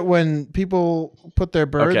hate it when people put their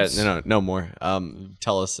birds? Okay, no more.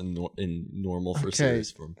 Tell us in normal for Okay.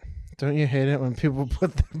 serious form. Don't you hate it when people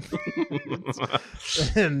put them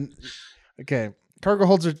in? Okay. Cargo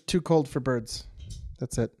holds are too cold for birds.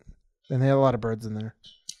 That's it. And they have a lot of birds in there.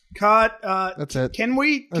 Cut. That's it. Can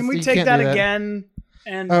we You take can't that do that. again?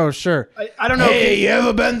 And Oh, sure. I don't know. Hey, you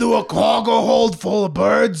ever been to a cargo hold full of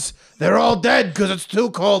birds? They're all dead because it's too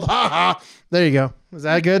cold. Ha ha. There you go. Was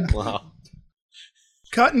that good? Wow.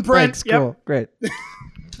 Cut and print. Thanks. Yep. Cool. Great.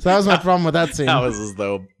 So that was my problem with that scene. That was as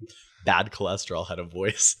though bad cholesterol had a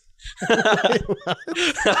voice.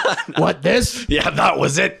 What, this? Yeah, that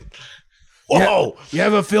was it. Whoa. You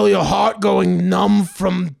ever feel your heart going numb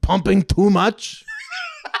from pumping too much?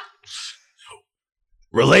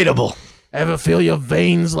 Relatable. Ever feel your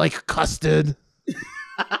veins like custard?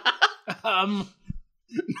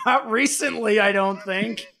 Not recently, I don't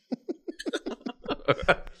think.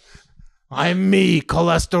 I'm me,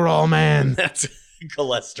 cholesterol man. That's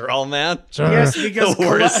cholesterol man. Sure. Yes, because The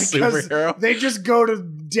worst superhero. they just go to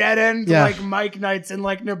dead end Yeah. like Mike Nights in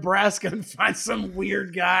like Nebraska and find some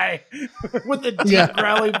weird guy with a deep Yeah.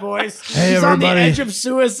 growly voice. Hey, He's on the everybody. edge of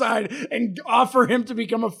suicide and offer him to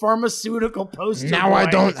become a pharmaceutical poster Now boy. I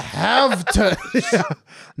don't have to.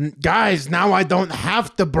 Guys, now I don't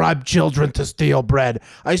have to bribe children to steal bread.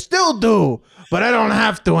 I still do, but I don't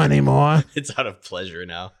have to anymore. It's out of pleasure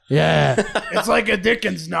now. Yeah. It's like a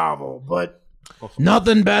Dickens novel, but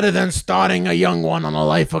Nothing better than starting a young one on a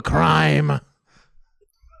life of crime.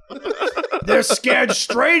 they're scared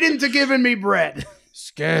straight into giving me bread.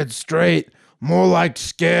 Scared straight. More like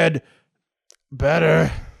scared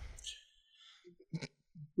better.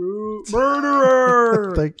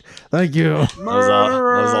 Murderer! Thank you. That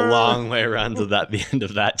was a long way around to the end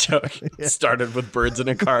of that joke. It started with birds in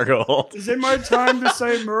a cargo hold. Is it my time to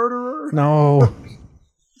say murderer? No.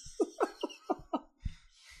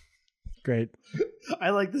 Great.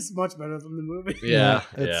 I like this much better than the movie. Yeah.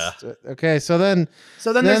 It's- Okay, so then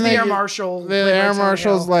So then there's Then the they air get- marshal. the played by air Tony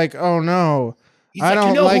marshal's Hale. like, oh no, He's I like, don't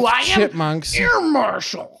you know like who I am? chipmunks. Air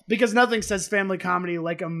marshal. Because nothing says family comedy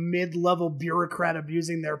like a mid-level bureaucrat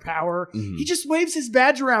abusing their power. Mhm. He just waves his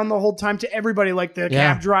badge around the whole time to everybody, like the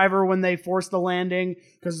Yeah. cab driver when they force the landing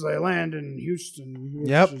because they land in Houston, which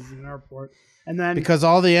Yep. is an airport. And then Because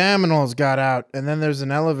all the aminals got out, and then there's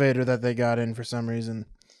an elevator that they got in for some reason.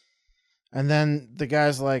 And then the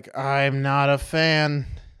guy's like, I'm not a fan.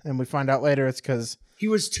 And we find out later it's because, he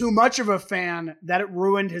was too much of a fan that it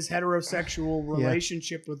ruined his heterosexual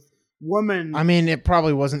relationship with women. I mean, it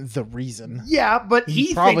probably wasn't the reason. Yeah, but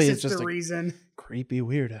he probably thinks is it's just the a- reason. Creepy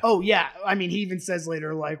weirdo. Oh, yeah. I mean, he even says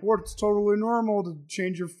later, like, well, it's totally normal to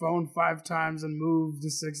change your phone 5 times and move to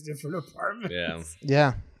 6 different apartments. Yeah.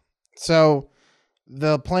 Yeah. So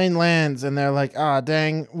the plane lands, and they're like, ah,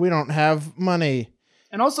 dang, we don't have money.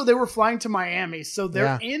 And also, they were flying to Miami. So they're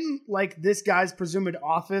Yeah. in, like, this guy's presumed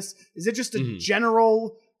office. Is it just a Mhm.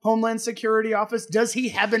 general Homeland Security office? Does he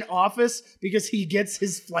have an office because he gets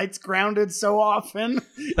his flights grounded so often?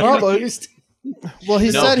 Probably. Like, used to- Well, he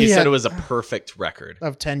No, said he he said had it was a perfect record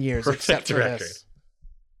of 10 years, Perfect except for record. this.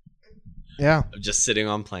 Yeah. of just sitting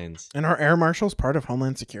on planes. And are air marshals part of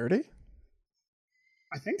Homeland Security?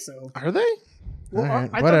 I think so. Are they? Well, All right,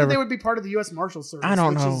 I thought whatever. that they would be part of the U.S. Marshal Service. I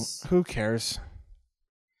don't which know. is- Who cares?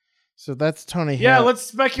 So that's Tony Yeah, Hale. let's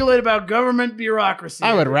speculate about government bureaucracy.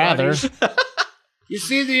 I would everybody. rather. You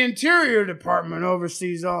see, the Interior Department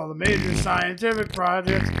oversees all the major scientific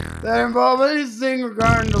projects that involve anything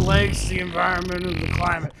regarding the lakes, the environment, and the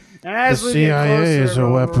climate. And as The we get CIA closer is a to-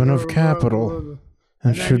 weapon of capital and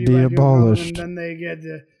then should you be let your mom, abolished. And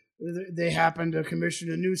then they happen to commission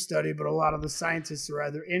a new study, but a lot of the scientists are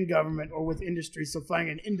either in government or with industry. So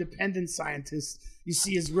finding an independent scientist you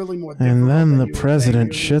see is really more. And difficult then than the you would think.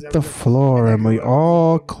 president You shit lose the everything. floor and we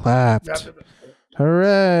all clapped.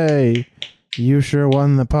 Hooray! You sure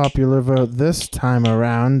won the popular vote this time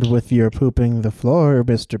around with your pooping the floor,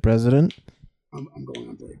 Mr. President. I'm going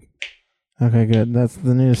on break. Okay, good. That's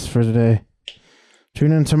the news for today.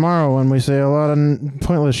 Tune in tomorrow when we say a lot of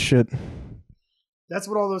pointless shit. That's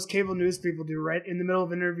what all those cable news people do, right? In the middle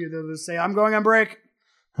of an interview, they'll just say, I'm going on break.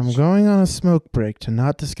 I'm going on a smoke break to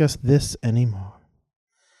not discuss this anymore.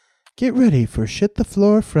 Get ready for Shit the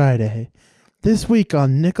Floor Friday. This week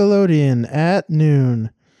on Nickelodeon at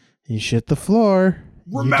noon. You shit the floor.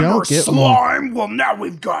 Remember you don't get more. slime? Well, now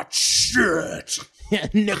we've got shit.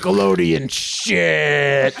 Nickelodeon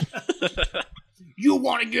shit. You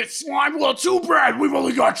want to get slime? Well, too bad. We've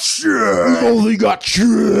only got shit. We've only got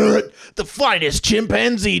shit. The finest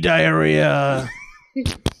chimpanzee diarrhea.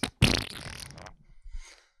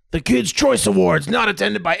 The Kids' Choice Awards not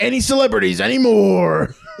attended by any celebrities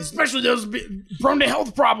anymore. Especially those prone to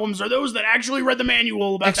health problems or those that actually read the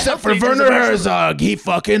manual about Except the for health dangers Werner of vegetables. Herzog. He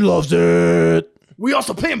fucking loves it. We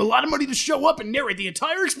also pay him a lot of money to show up and narrate the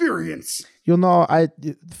entire experience. You know, I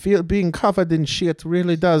feel being covered in shit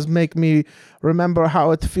really does make me remember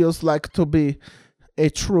how it feels like to be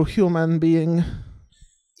a true human being.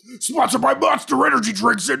 Sponsored by Monster Energy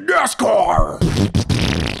Drinks and NASCAR.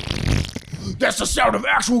 That's the sound of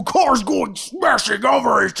actual cars going smashing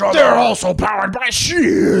over each other. They're also powered by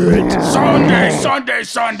shit.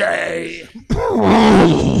 Sunday.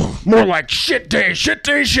 More like shit day. Because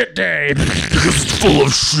it's full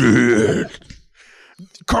of shit.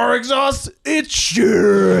 Car exhaust, it's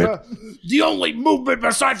shit. The only movement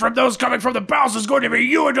aside from those coming from the bows is going to be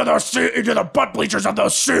you into the butt bleachers of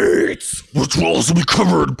those seats. Which will also be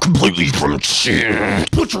covered completely from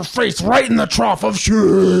shit. Put your face right in the trough of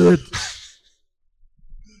shit.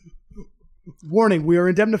 Warning, we are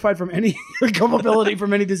indemnified from any culpability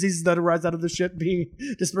from any diseases that arise out of the shit being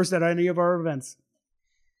dispersed at any of our events.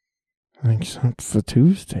 Except for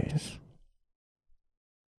Tuesdays.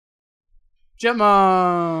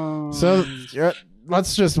 Chipmunks. So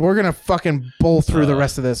we're gonna fucking bowl through the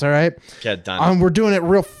rest of this, all right? Get done. We're doing it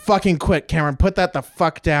real fucking quick, Cameron. Put that the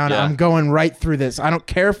fuck down. Yeah. I'm going right through this. I don't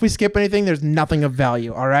care if we skip anything. There's nothing of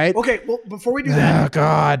value, all right? Okay, well, before we do that, Oh,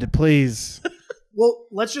 God, please. well,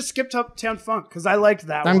 let's just skip to Uptown Funk, because I liked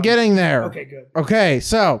that one. I'm getting there. Okay, good. Okay,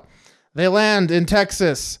 so they land in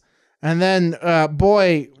Texas, and then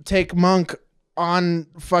boy take Monk on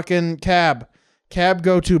fucking cab. Cab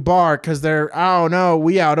go to bar because they're, oh no,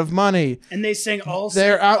 we out of money. And they sing all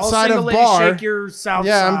They're outside all of ladies bar. Shake your south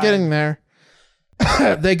Yeah, side. I'm getting there.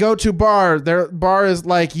 They go to bar. Their bar is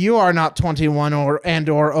like, you are not 21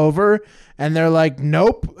 or over. And they're like,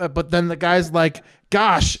 nope. But then the guy's like,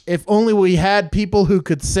 gosh, if only we had people who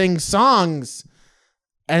could sing songs.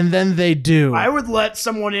 And then they do. I would let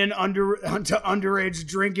someone in to underage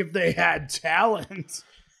drink if they had talent.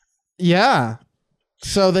 Yeah.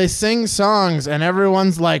 So they sing songs and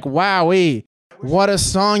everyone's like, wowee, what a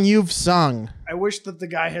song you've sung. I wish that the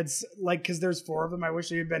guy had, because there's 4 of them, I wish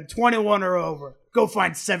he had been 21 or over. Go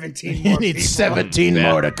find 17 more You need people. 17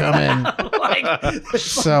 more to come in.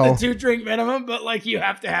 The 2 drink minimum, but you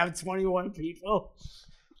have to have 21 people.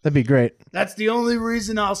 That'd be great. That's the only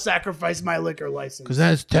reason I'll sacrifice my liquor license. Because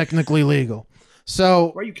that's technically legal. So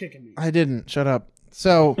Why are you kicking me? I didn't. Shut up.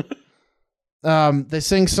 So they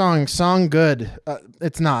sing song good.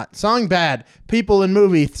 It's not. Song bad. People in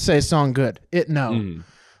movie say song good. No.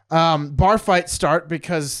 Bar fights start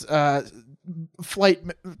because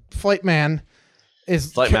Flight Man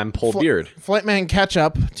pull beard. Flight Man catch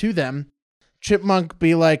up to them. Chipmunk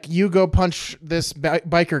be like, you go punch this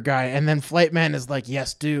biker guy. And then Flight Man is like,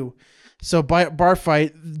 yes, do. So bar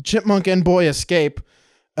fight. Chipmunk and boy escape.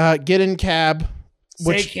 Get in cab.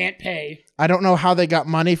 Say can't pay. I don't know how they got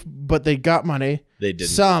money, but they got money. They didn't.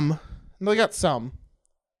 Some. They got some.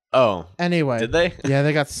 Oh. Anyway. Did they? Yeah,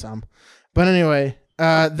 they got some. But anyway,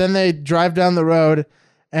 then they drive down the road,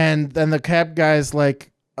 and then the cab guy's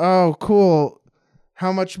like, oh, cool.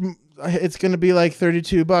 How much? It's going to be like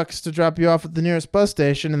 $32 to drop you off at the nearest bus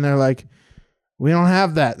station. And they're like, we don't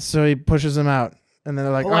have that. So he pushes them out. And then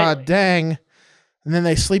they're like, ah, dang. And then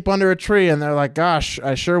they sleep under a tree, and they're like, gosh,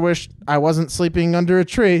 I sure wish I wasn't sleeping under a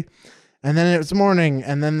tree. And then it's morning,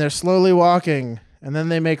 and then they're slowly walking, and then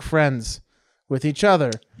they make friends with each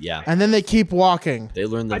other. Yeah. And then they keep walking. They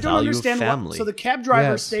learn the I don't value of understand family. so the cab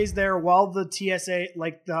driver Yes. stays there while the TSA,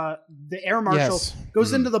 the air marshal, Yes.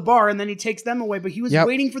 goes into the bar, and then he takes them away. But he was Yep.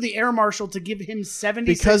 waiting for the air marshal to give him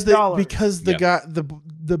 $76. because the guy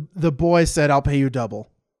the boy said, I'll pay you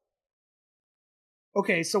double.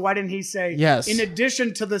 Okay, so why didn't he say, Yes. in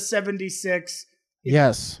addition to the 76,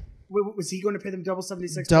 Yes. was he going to pay them double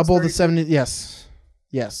 76? Double the plus 70. Yes.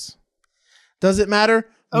 Yes. Does it matter?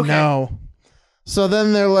 Okay. No. So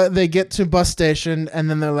then they get to bus station, and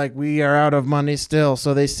then they're like, we are out of money still.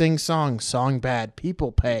 So they sing song bad,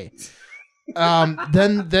 people pay.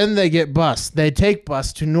 Then they get bus. They take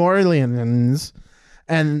bus to New Orleans,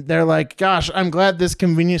 and they're like, gosh, I'm glad this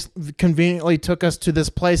conveniently took us to this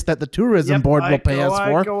place that the tourism Yep, board will pay us I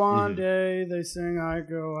for. go on day, they sing I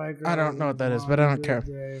go. I don't know what that is, but I don't care.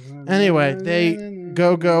 Day. Anyway, they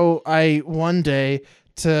go one day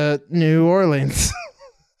to New Orleans.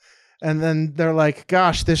 And then they're like,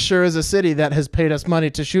 gosh, this sure is a city that has paid us money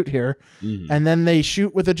to shoot here. Mm-hmm. And then they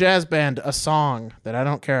shoot with a jazz band a song that I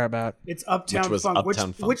don't care about. It's Uptown Which was Funk,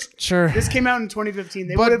 Uptown Funk. which Sure. this came out in 2015.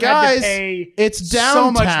 They would But have had guys, to pay it's so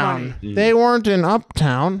much downtown. money. They weren't in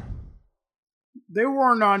Uptown. They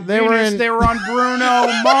weren't on They were Venus. in- They were on Bruno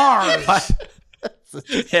Mars.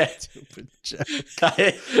 Yeah.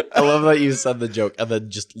 I love that you said the joke and then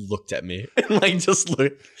just looked at me and just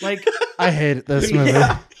looked. Like, I hate this movie.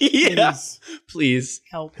 Yeah. please Please.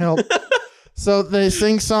 help. Help. So they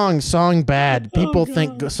sing song bad. People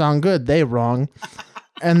think song good. They wrong.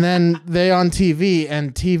 And then they on TV,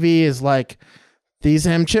 and TV is like, these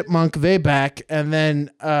chipmunk, they back. And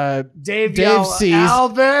then Dave sees,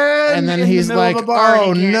 Alvin, and then in he's the middle like, of a bar,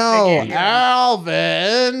 oh and they no, can't hear him.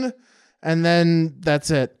 Alvin. And then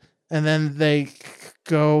that's it. And then they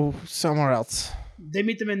go somewhere else. They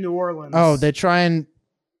meet them in New Orleans. Oh, they try and,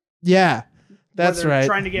 yeah, that's where they're right.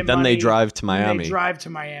 Trying to get Then money, they drive to and Miami. They drive to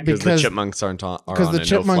Miami. Because the Because- chipmunks are Because on the a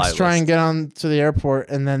chipmunks no-fly try and list. get on to the airport,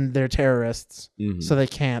 and then they're terrorists, Mhm. so they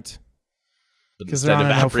can't. But 'cause they're instead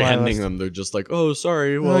on of a no-fly apprehending list. them, they're just like, oh,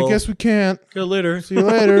 sorry. Well, Well, I guess we can't. go later. See you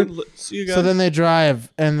later. See you guys. So then they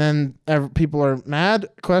drive, and then people are mad?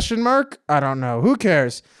 Question mark? I don't know. Who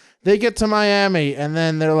cares? They get to Miami, and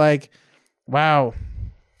then they're like, wow,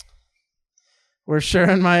 we're sure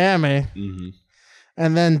in Miami. hmm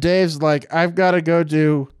And then Dave's like, I've got to go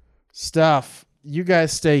do stuff. You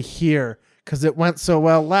guys stay here because it went so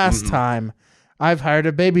well last time. I've hired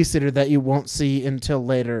a babysitter that you won't see until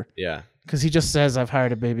later. Yeah. Because he just says, I've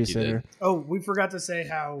hired a babysitter. Oh, we forgot to say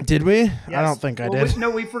how. Did we? I Yes. don't think I Well,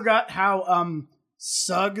 did. we forgot how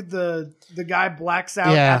Sug the guy blacks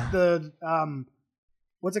out Yeah. at the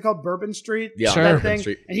what's it called, Bourbon Street? Yeah, Sure. That Bourbon thing.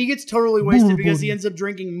 Street. And he gets totally wasted because Bourbon. he ends up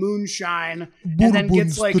drinking moonshine and then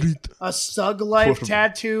gets like a Sug Life Bourbon.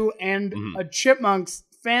 tattoo and a Chipmunks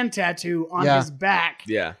fan tattoo on Yeah. his back.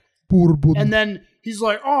 Yeah. And then he's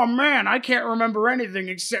like, oh man, I can't remember anything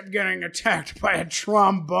except getting attacked by a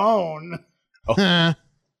trombone.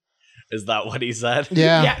 Is that what he said?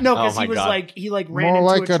 Yeah. Yeah, no, Oh because my he was God. like, he like ran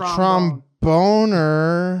More into like a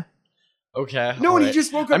tromboner. Okay. No, all and he right.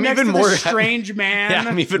 just woke up I'm next even to more the strange man. Yeah,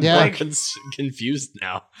 I'm even Yeah. more confused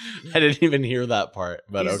now. I didn't even hear that part.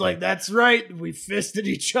 But He's okay. like, that's right. We fisted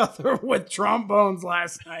each other with trombones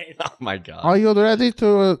last night. oh my god. Are you ready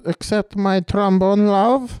to accept my trombone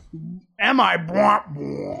love? Am I? Bwah,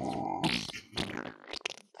 bwah.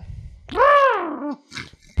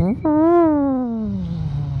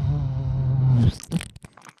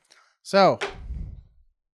 So,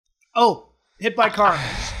 Oh, hit by car.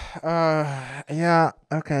 yeah,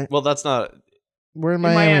 okay. Well, that's not. We're in In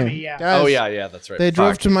Miami. Miami, yeah. Guys, Oh yeah, that's right. They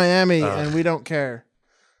drove Fuck. to Miami, Ugh. and we don't care.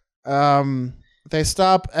 They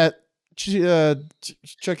stop at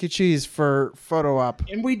Chuck E. Cheese for photo op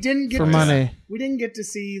And we didn't get for to money. We didn't get to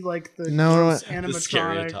see like the No, gross The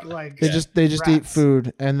scary animatronic top. like They just eat rats.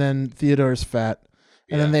 food, and then Theodore's fat,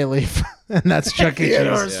 and then Yeah. they leave, and that's Chuck E. Cheese.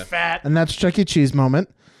 Theodore's Yeah. fat. And that's Chuck E. Cheese moment.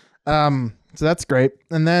 So that's great.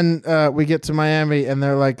 And then we get to Miami, and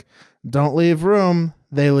they're like, "Don't leave room."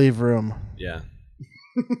 They leave room. Yeah.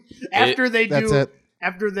 After they That's do it.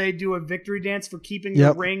 after they do a victory dance for keeping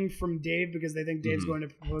Yep. the ring from Dave because they think Dave's going to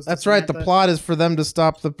propose. That's to right. The Samantha, plot is for them to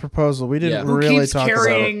stop the proposal. We didn't Yeah. who really keeps talk about it.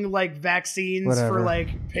 carrying like vaccines Whatever. for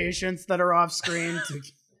like patients that are off screen.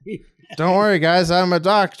 Don't worry, guys. I'm a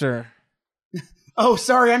doctor. Oh,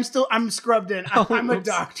 sorry, I'm scrubbed in. I'm a oops.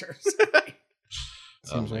 doctor.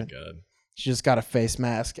 Oh Seems my right. god. She just got a face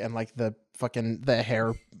mask and like the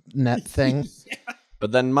hair net thing.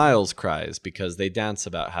 But then Miles cries because they dance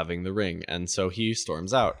about having the ring, and so he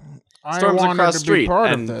storms out. I Storms wanted across to the be street, part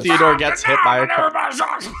of and this. Theodore gets hit by a car.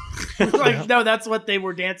 Like, no, that's what they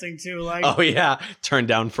were dancing to. Like, Oh yeah, turned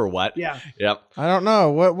down for what? yeah. Yep. I don't know.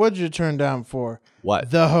 What would you turn down for? What?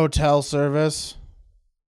 The hotel service.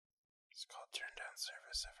 It's called turn down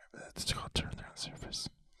service. Everybody. It's called turn down service.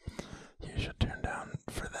 You should turn down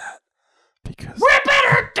for that because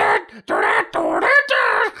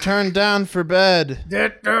turn down for bed.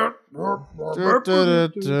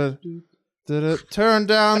 Turn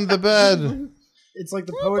down the bed. It's like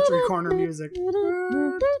the poetry corner music.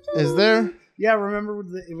 Is there? Yeah, remember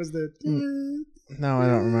it was the. No, I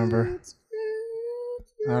don't remember.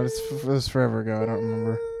 No, it was forever ago. I don't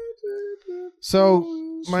remember. So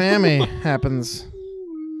Miami happens.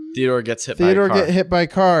 Theodore gets hit Theodore by a car. get hit by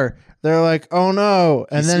car. They're like, "Oh no!"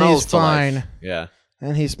 And He then smells he's to life. fine, Yeah,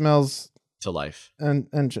 and he smells to life.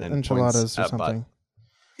 enchiladas points or at butt. something.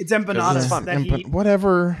 It's empanadas it's fun. that he.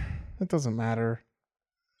 Whatever. It doesn't matter.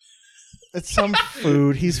 It's some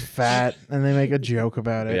food. He's fat, and they make a joke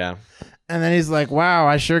about it. Yeah. And then he's like, "Wow,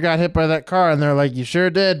 I sure got hit by that car." And they're like, "You sure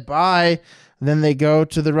did. Bye." And then they go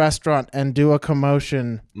to the restaurant and do a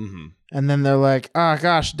commotion. Mm-hmm. And then they're like, "Ah,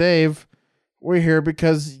 gosh, Dave, we're here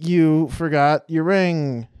because you forgot your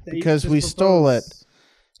ring that you because just we stole it. proposed."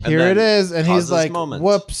 And Here it then is." And he's causes like, moment.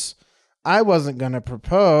 "Whoops, I wasn't going to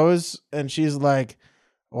propose." And she's like,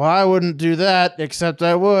 "Well, I wouldn't do that, except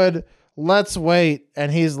I would. Let's wait."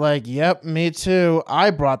 And he's like, "Yep, me too.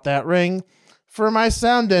 I brought that ring for my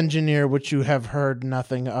sound engineer, which you have heard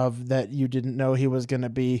nothing of, that you didn't know he was going to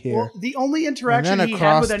be here. Well, the only interaction then he had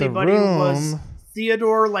across with the anybody was room,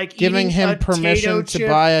 Theodore, like giving eating him a potato permission to chip,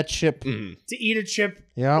 buy a chip. Mhm. to eat a chip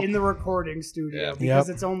Yep. in the recording studio Yeah. because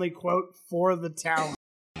Yep. it's only quote for the town.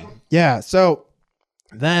 Yeah, so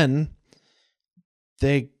then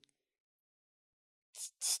they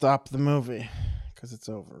stop the movie because it's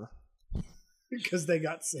over. Because they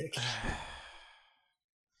got sick.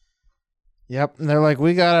 Yep, and they're like,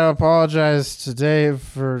 we gotta apologize to Dave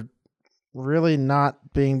for really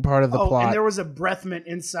not being part of the plot. And there was a breath mint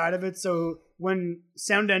inside of it. So when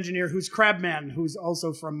sound engineer, who's Crabman, who's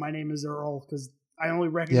also from My Name Is Earl, because I only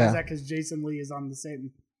recognize that because Jason Lee is on the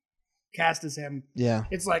same cast as him. Yeah.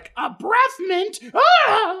 It's like a breath mint.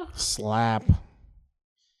 Ah! Slap.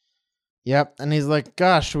 Yep, and he's like,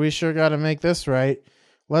 gosh, we sure gotta make this right.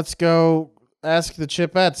 Let's go ask the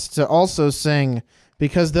Chipettes to also sing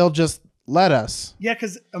because they'll just let us. Yeah,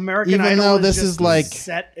 because American Even Idol though is this just is like-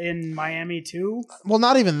 set in Miami too. Well,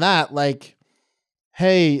 not even that. Like,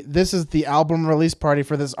 hey, this is the album release party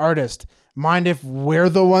for this artist. Mind if we're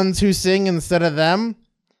the ones who sing instead of them?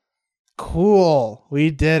 Cool.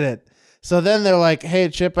 We did it. So then they're like, hey,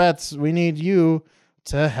 Chipettes, we need you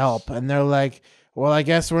to help. And they're like, well, I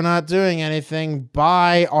guess we're not doing anything.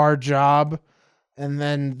 Bye, our job. And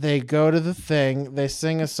then they go to the thing. They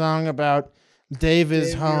sing a song about Dave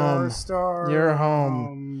is Dave, home. You're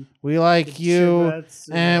home. We like you. Chipettes,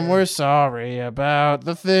 And we're sorry about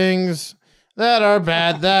the things that are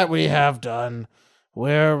bad that we have done.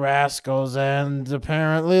 We're rascals and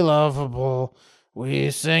apparently lovable.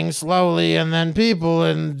 We sing slowly and then people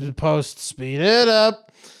in post speed it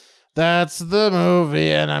up. That's the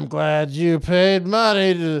movie and I'm glad you paid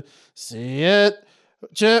money to see it.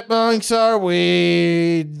 Chipmunks are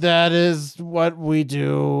we. That is what we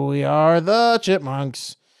do. We are the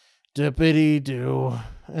Chipmunks. Dippity doo.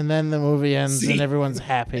 And then the movie ends and everyone's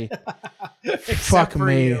happy. Fuck for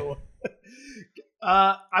me. you.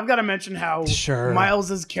 I've got to mention how Sure.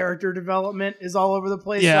 Miles's character development is all over the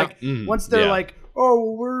place. Yeah. Like once they're like, "Oh,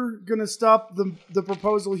 well, we're gonna stop the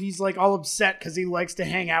proposal," he's like all upset because he likes to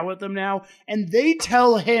hang out with them now, and they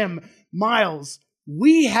tell him, "Miles,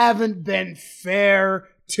 we haven't been fair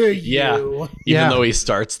to you." Even though he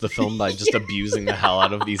starts the film by just abusing the hell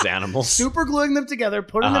out of these animals. Super gluing them together,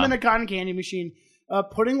 putting them in a cotton candy machine,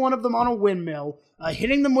 putting one of them on a windmill,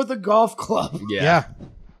 hitting them with a golf club, Yeah.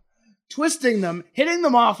 twisting them, hitting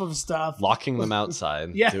them off of stuff. Locking them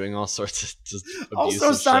outside. Yeah. Doing all sorts of just abusive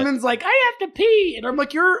Also, Simon's like, "I have to pee," and I'm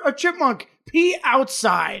like, "You're a chipmunk. Pee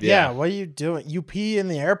outside." Yeah, what are you doing? You pee in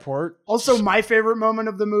the airport. Also, my favorite moment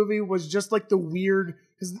of the movie was just like the weird,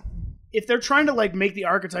 because if they're trying to like make the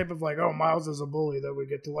archetype of like, oh, Miles is a bully that we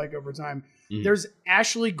get to like over time, there's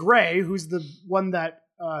Ashley Gray, who's the one that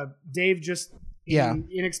Dave just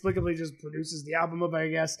inexplicably just produces the album of, I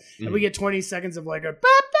guess, and we get 20 seconds of like a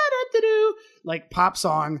like pop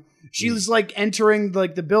song. She's like entering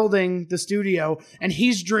like the building, the studio, and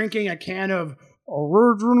he's drinking a can of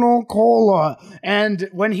original cola, and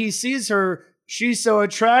when he sees her, she's so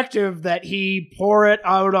attractive that he pour it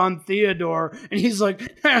out on Theodore, and he's like,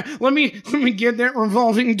 let me get that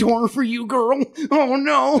revolving door for you, girl. Oh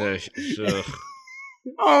no.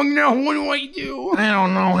 Oh no, what do I do? I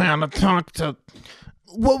don't know how to talk to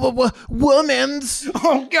womans.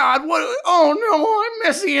 Oh God, what? Oh no, I'm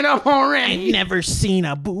messing it up already. Never seen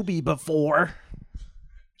a boobie before.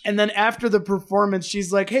 And then after the performance,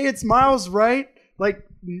 she's like, hey, it's Miles, right? Like,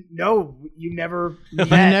 no, you never met.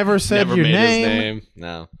 You never said Never your made name. his name.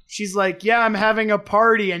 No. She's like, yeah, I'm having a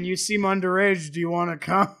party and you seem underage. Do you want to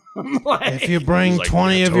come? Like, If you bring like,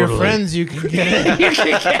 20 yeah, of your totally. friends, you can get it.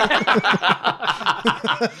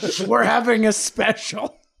 we're having a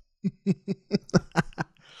special.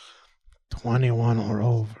 21 or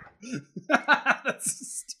over.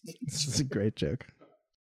 That's stupid. It's just a great joke.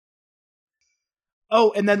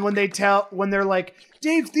 Oh, and then when they're like,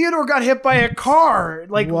 Dave, Theodore got hit by a car.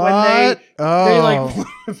 Like when they like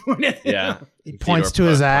point at him. Yeah. He points to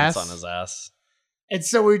his points ass. on his ass. And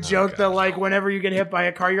so we joke that like whenever you get hit by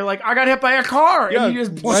a car, you're like, I got hit by a car. And you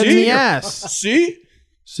just point Right in at the your- ass. See?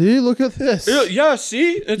 See, look at this. Yeah,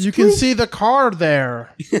 see? It's You can see the car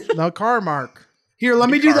there. The car mark. Here, let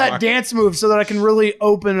me do that mark. dance move so that I can really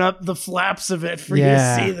open up the flaps of it for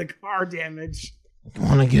Yeah. you to see the car damage.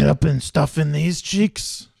 Want to get up and stuff in these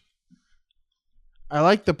cheeks? I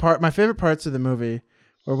like my favorite parts of the movie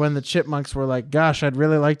were when the Chipmunks were like, gosh, I'd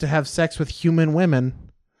really like to have sex with human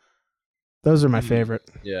women. Those are my favorite.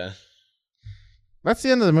 Yeah. That's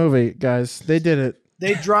the end of the movie, guys. They did it.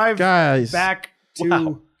 They drive Guys. back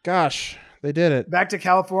to Gosh, they did it. back to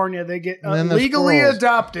California. They get And then there's legally squirrels.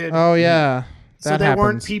 adopted. Oh, yeah. So That they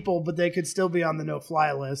weren't happens. people, but they could still be on the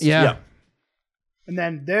no-fly list. Yeah. Yeah. And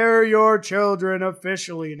then they're your children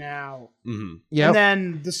officially now. Mm-hmm. Yep. And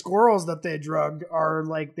then the squirrels that they drugged are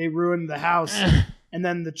like, they ruined the house. And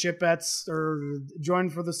then the Chipettes are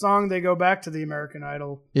joined for the song. They go back to the American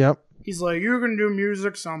Idol. Yep. He's like, you can do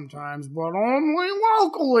music sometimes, but only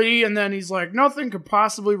locally. And then he's like, nothing could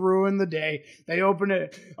possibly ruin the day. They open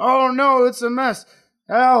it. Oh, no, it's a mess.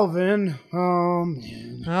 Alvin. Oh,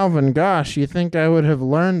 man. Alvin, gosh, you think I would have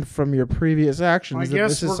learned from your previous actions I that guess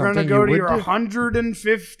this is we're going to something go you to would your do?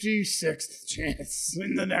 156th chance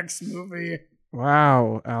in the next movie.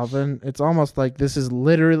 Wow, Alvin. It's almost like this is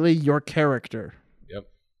literally your character. Yep.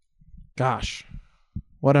 Gosh.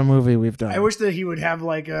 What a movie we've done. I wish that he would have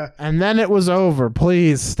like a... And then it was over.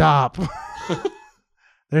 Please stop.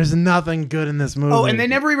 There's nothing good in this movie. Oh, and they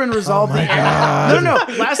never even resolved my the air. God. No.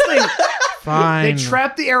 Last thing. Fine. They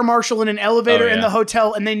trap the air marshal in an elevator Oh, yeah. in the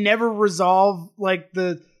hotel, and they never resolve like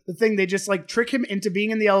the thing. They just like trick him into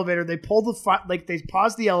being in the elevator. They pull the they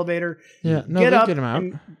pause the elevator. Yeah, no, get they up, get him out.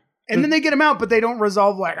 and then they get him out, but they don't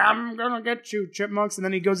resolve like I'm gonna get you, Chipmunks. And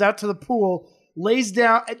then he goes out to the pool, lays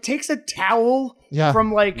down, it takes a towel Yeah.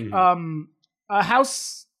 from like a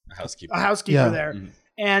Housekeeper. housekeeper Yeah. there.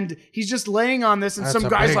 And he's just laying on this, and That's some a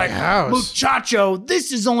guy's big like, house. Muchacho,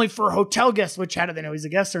 this is only for hotel guests, which how do they know he's a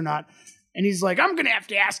guest or not? And he's like, I'm going to have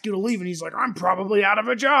to ask you to leave. And he's like, I'm probably out of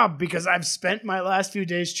a job because I've spent my last few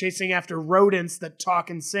days chasing after rodents that talk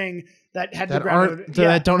and sing that had that the aren't ground.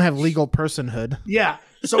 that don't have legal personhood. Yeah.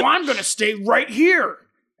 So I'm going to stay right here.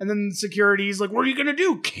 And then security's like, what are you going to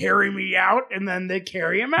do? Carry me out? And then they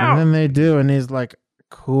carry him out. And then they do, and he's like,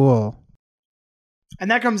 cool. And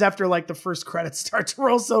that comes after like the first credits start to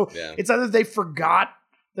roll. So Yeah. it's either they forgot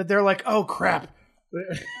that they're like, oh crap.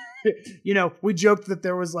 You know, we joked that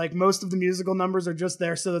there was like most of the musical numbers are just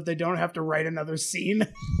there so that they don't have to write another scene.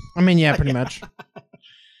 I mean, yeah, pretty much.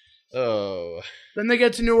 Oh. Then they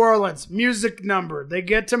get to New Orleans, music number. They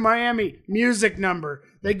get to Miami, music number.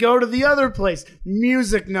 They go to the other place,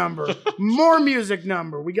 music number. More music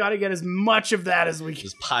number. We got to get as much of that as we can.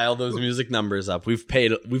 Just pile those music numbers up. We've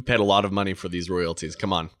paid a lot of money for these royalties.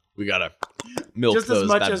 Come on. We gotta milk Just those as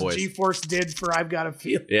much bad as boys. G-Force did for I've Got a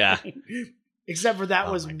Feeling. Yeah. Except for that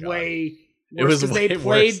Oh was my God. way It worse was because they way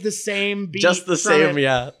played worse. the same beat. Just the from same, it.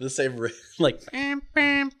 yeah. The same, like,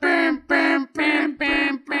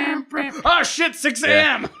 Oh shit, 6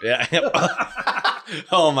 a.m. yeah.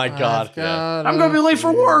 Oh my God. I've Yeah. got I'm gonna be late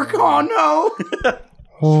for work. Oh no.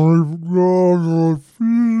 I've got a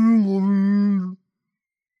feeling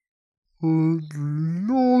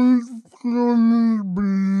tonight's gonna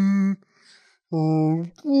be a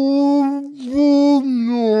wonderful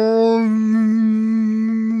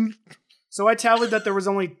night. So I tallied that there was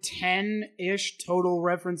only 10-ish total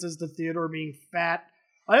references to Theodore being fat.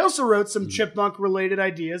 I also wrote some chipmunk-related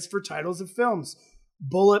ideas for titles of films.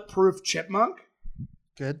 Bulletproof Chipmunk,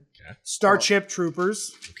 Good. Starship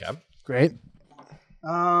Troopers. Okay. Great.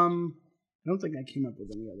 I don't think I came up with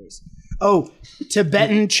any others. Oh,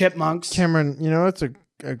 Tibetan Chipmunks. Cameron, you know it's a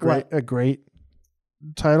great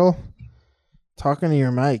title. Talking to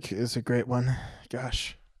your mic is a great one.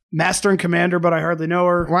 Gosh. Master and Commander, but I hardly know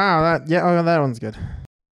her. Wow, that one's good.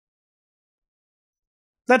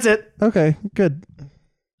 That's it. Okay, good.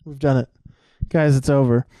 We've done it. Guys, it's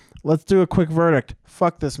over. Let's do a quick verdict.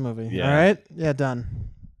 Fuck this movie. Yeah. All right? Yeah, done.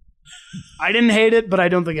 I didn't hate it, but I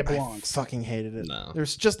don't think it I belongs. fucking hated it. No.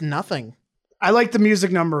 There's just nothing. I like the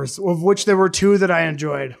music numbers, of which there were 2 that I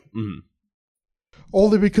enjoyed. Mhm.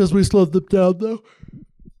 Only because we slowed them down, though.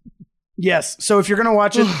 Yes, so if you're gonna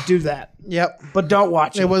watch it, do that, Yep. but don't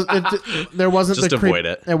watch it. There wasn't Just the creep. avoid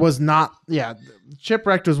it. It was not. Yeah,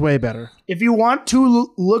 Chipwrecked was way better. If you want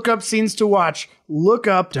to look up scenes to watch, look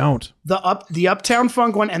up Don't. the Uptown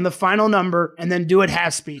Funk one and the final number, and then do it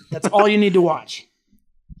half speed. That's all you need to watch.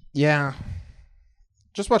 Yeah.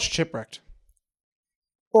 Just watch Chipwrecked.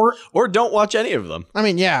 Or don't watch any of them. I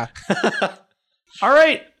mean, yeah. All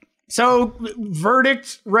right, so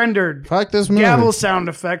verdict rendered. Fuck this movie. Gavel sound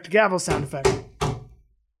effect. Gavel sound effect.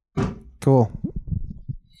 Cool.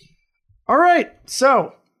 All right,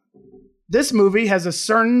 so this movie has a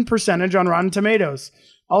certain percentage on Rotten Tomatoes.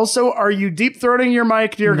 Also, are you deep throating your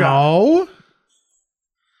mic, dear God? No.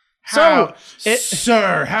 So,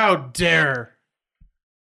 Sir, how dare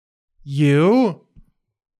you?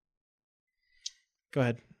 Go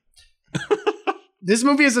ahead. this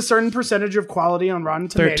movie has a certain percentage of quality on Rotten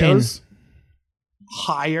 13. Tomatoes.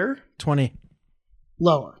 Higher, 20.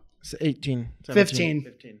 lower, 18. 17.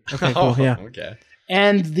 15. Okay, cool. Yeah. Okay.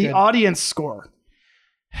 And the Good. audience score,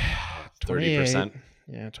 30%.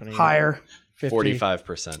 Yeah, 28. higher, 50.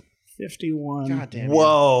 45%. 51. God damn.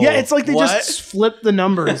 Whoa. Yeah, it's like they just flipped the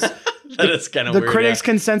numbers. That is kind of The weird. critics'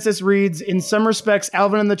 consensus reads, in some respects,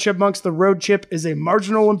 Alvin and the Chipmunks, The Road Chip is a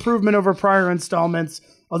marginal improvement over prior installments,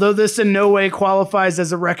 although this in no way qualifies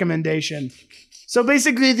as a recommendation. So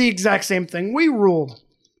basically the exact same thing. We ruled.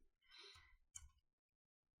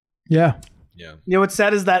 Yeah. Yeah. You know what's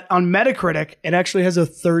sad is that on Metacritic, it actually has a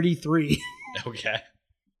 33. Okay.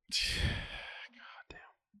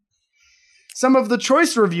 Some of the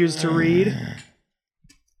choice reviews to read.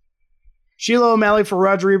 Sheila O'Malley for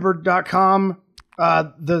RogerEbert.com.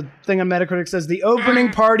 The thing on Metacritic says, the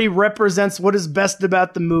opening party represents what is best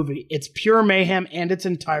about the movie. It's pure mayhem and it's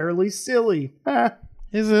entirely silly.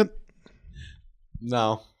 Is it?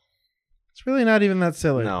 No. It's really not even that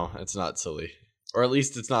silly. No, it's not silly. Or at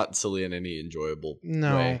least it's not silly in any enjoyable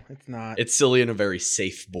way. It's not. It's silly in a very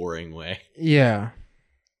safe, boring way. Yeah.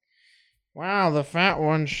 Wow, the fat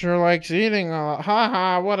one sure likes eating a lot. Ha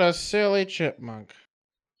ha, what a silly chipmunk.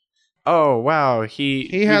 Oh, wow.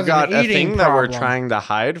 He has got an a eating thing that we're problem. trying to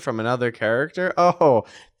hide from another character? Oh,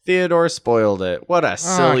 Theodore spoiled it. What a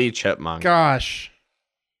silly chipmunk. Gosh.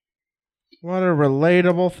 What a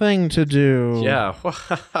relatable thing to do. Yeah.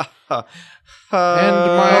 End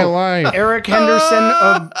my life. Eric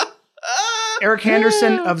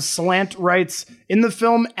Henderson of Slant writes, in the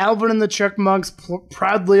film, Alvin and the Chipmunks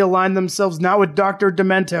proudly align themselves not with Dr.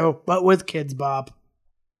 Demento, but with Kids Bop.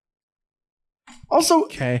 Also,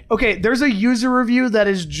 Okay. okay, there's a user review that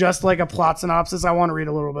is just like a plot synopsis. I want to read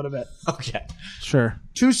a little bit of it. Okay. Sure.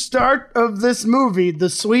 To start of this movie, the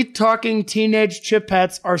sweet-talking teenage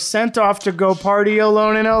Chipettes are sent off to go party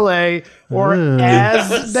alone in L.A., or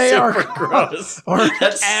as they are gross. or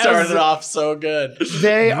That started as off so good.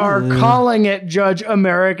 they are calling it Judge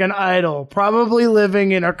American Idol, probably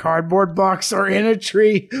living in a cardboard box or in a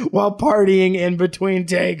tree while partying in between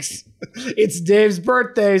takes. It's Dave's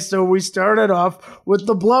birthday, so we started off with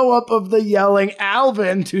the blow-up of the yelling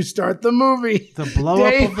Alvin to start the movie. The blow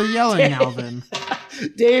up of the yelling Alvin.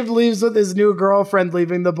 Dave leaves with his new girlfriend,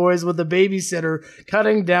 leaving the boys with a babysitter,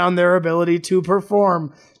 cutting down their ability to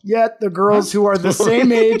perform. Yet the girls who are the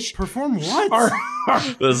same age Perform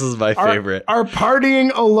what? This is my favorite. are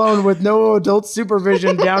partying alone with no adult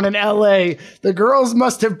supervision down in LA. The girls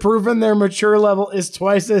must have proven their mature level is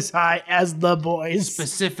twice as high as the boys.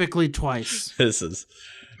 Specifically twice. This is...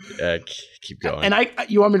 keep going. And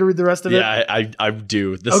you want me to read the rest of it? Yeah, I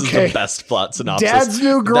do. This is Okay. the best plot synopsis. Dad's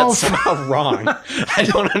new girlfriend. That's somehow wrong. I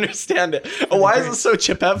don't understand it. Why is it so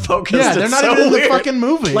Chipette focused? Yeah, they're It's not so even in the weird. fucking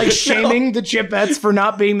movie. Like shaming the Chipettes for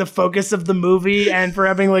not being the focus of the movie and for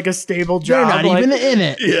having like a stable job. they're not Like- even in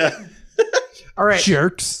it. Yeah. All right.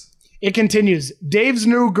 Jerks. It continues. Dave's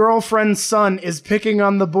new girlfriend's son is picking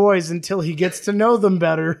on the boys until he gets to know them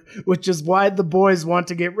better, which is why the boys want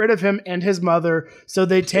to get rid of him and his mother, so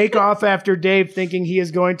they take off after Dave, thinking he is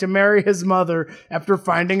going to marry his mother after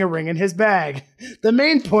finding a ring in his bag. The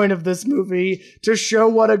main point of this movie, to show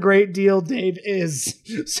what a great deal Dave is.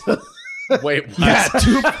 So, Wait, what? Yeah,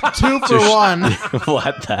 two for one.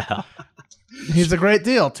 What the hell? He's a great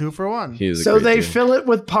deal. 2 for 1. so they fill it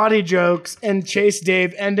with potty jokes and chase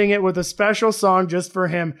Dave, ending it with a special song just for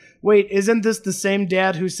him. Wait, isn't this the same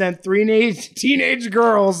dad who sent 3 teenage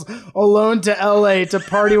girls alone to LA to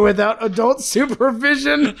party without adult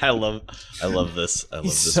supervision? I love this. I love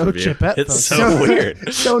this so review. Chipette It's focused. so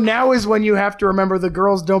weird. So now is when you have to remember the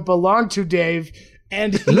girls don't belong to Dave,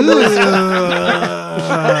 and he was,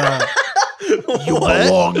 You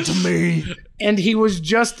belong to me. and he was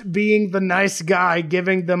just being the nice guy,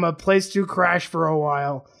 giving them a place to crash for a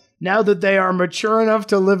while. Now that they are mature enough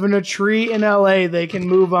to live in a tree in LA, they can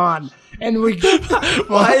move on. And we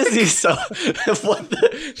Why is he so?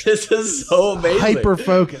 This is so amazing. Hyper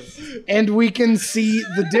focus. and we can see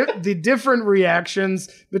the different reactions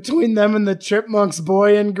between them and the Chipmunks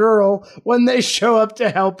boy and girl when they show up to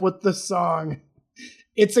help with the song.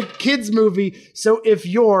 It's a kids movie, so if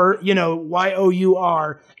you're,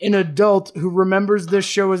 Y-O-U-R, an adult who remembers this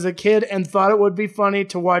show as a kid and thought it would be funny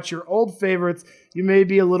to watch your old favorites, you may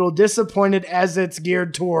be a little disappointed as it's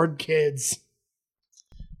geared toward kids.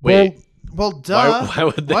 Wait, Well, duh. why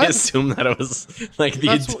would they What? assume that it was like the?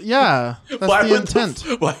 That's the intent.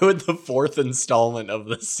 Why would the fourth installment of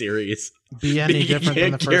the series Be any different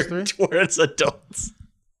than the first geared 3? towards adults?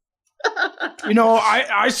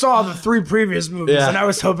 I saw the 3 previous movies, Yeah. and I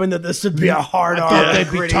was hoping that this would be a hard R. Thought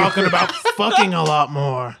they'd be gritty. talking about fucking a lot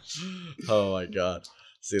more. Oh my god!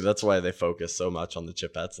 See, that's why they focus so much on the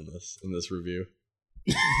Chipettes in this review.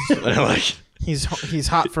 Like, He's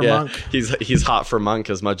hot for yeah, Monk. he's hot for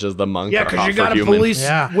Monk as much as the Monk Yeah, are because hot you for gotta human. police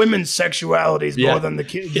Yeah. women's sexualities Yeah. more than the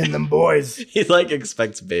kids than them boys. He like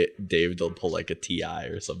expects Dave to pull like a TI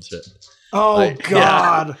or some shit. Oh Like,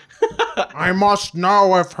 God! I must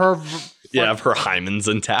know if Yeah, if her hymen's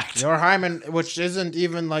intact. your hymen, which isn't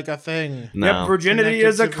even like a thing. No, Yep, virginity Connected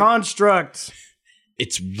is a to the- construct.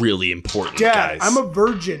 it's really important, Dad, guys. I'm a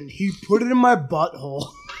virgin. He put it in my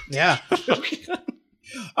butthole. Yeah,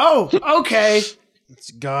 Oh, okay.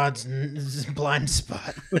 it's God's blind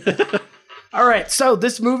spot. All right. So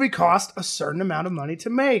this movie cost a certain amount of money to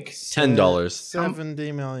make. $10.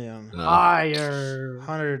 70 million. Higher,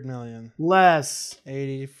 100 million. less,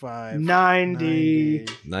 85. 90.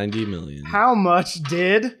 90 million. How much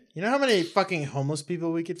did? You know how many fucking homeless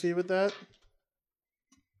people we could feed with that?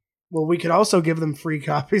 Well, we could also give them free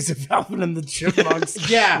copies of Alvin and the Chipmunks.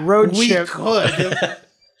 Yeah, Road we trip. could.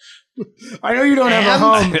 I know you don't have a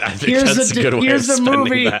home. I think that's a good way here's of a spending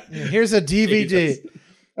movie. that. Here's a DVD.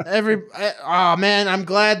 Oh man, I'm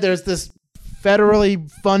glad there's this federally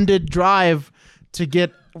funded drive to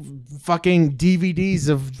get fucking DVDs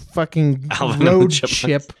of fucking Alvin and the Road Chipmunks.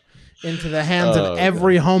 Chip into the hands Oh, of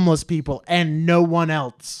every homeless people and no one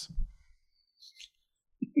else.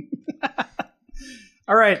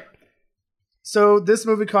 All right. So this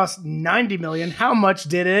movie cost $90 million. How much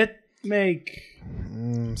did it make?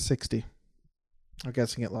 60. I'm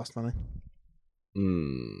guessing it lost money.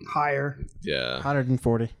 Higher. Yeah.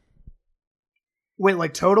 140. Wait,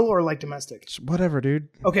 like total or like domestic? Whatever, dude.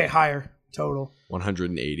 Okay, higher. Total.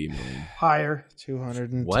 180 million. Higher.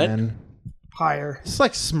 210. What? Higher. It's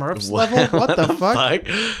like Smurfs level. What the fuck?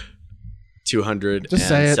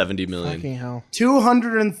 270 million. Fucking hell.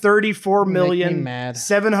 $234,000,000 mad.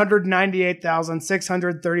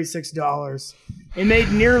 $798,636. It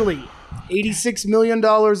made nearly $86 million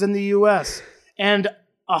in the U.S. and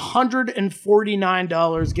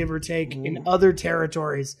 $149, give or take, in other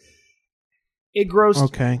territories. It grossed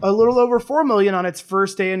Okay. a little over $4 million on its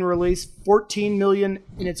first day in release, $14 million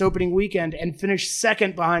in its opening weekend, and finished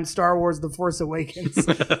second behind Star Wars: The Force Awakens,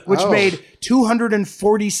 which Oh. made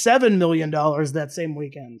 $247 million that same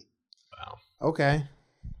weekend. Okay.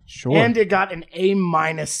 Sure. And it got an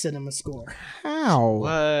A- cinema score. How?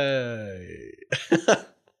 Why?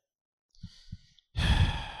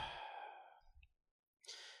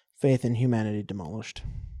 Faith in humanity demolished.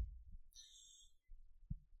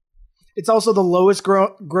 It's also the lowest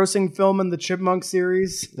grossing film in the Chipmunk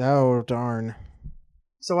series. Oh darn!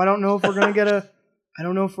 So I don't know if we're gonna get a. I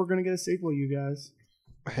don't know if we're gonna get a sequel, you guys.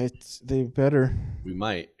 They better. We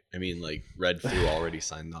might. I mean, like, Red Foo already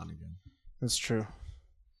signed on again. That's true.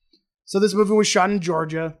 So this movie was shot in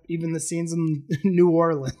Georgia, even the scenes in New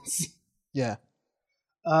Orleans. Yeah.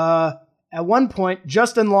 At one point,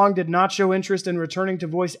 Justin Long did not show interest in returning to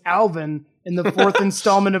voice Alvin in the fourth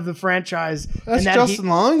installment of the franchise, That's and that Justin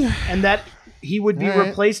Long. and that he would be All right.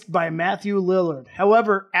 replaced by Matthew Lillard.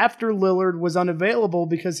 However, after Lillard was unavailable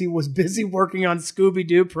because he was busy working on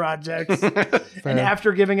Scooby-Doo projects, and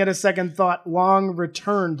after giving it a second thought, Long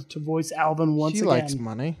returned to voice Alvin once He again. likes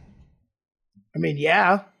money. I mean,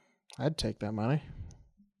 yeah. I'd take that money.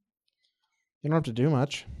 You don't have to do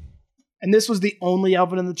much. And this was the only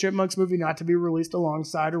Alvin and the Chipmunks movie not to be released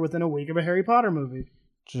alongside or within a week of a Harry Potter movie.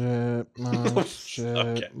 Chipmunks,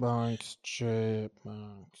 chipmunks,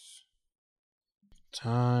 chipmunks.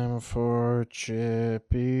 Time for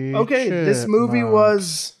Chippy. Okay, this movie Chipmunks.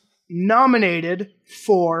 was nominated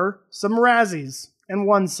for some Razzies and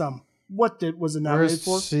won some. What was it nominated Worst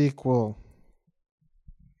for? sequel.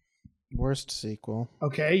 Worst sequel.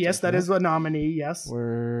 Okay, yes, that is a nominee, yes.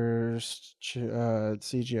 Worst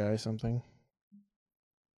CGI something.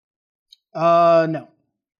 No.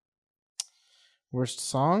 Worst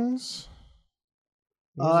songs?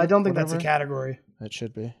 I don't think that's a Whatever? category. It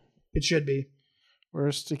should be. It should be.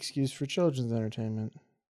 Worst excuse for children's entertainment.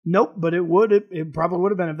 Nope, but it would. It probably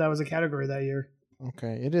would have been if that was a category that year.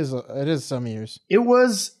 Okay, it is. It is some years. It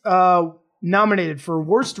was nominated for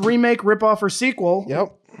Worst Remake, Ripoff, or Sequel.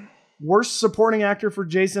 Yep. Worst Supporting Actor for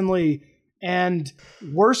Jason Lee, and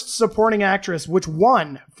Worst Supporting Actress, which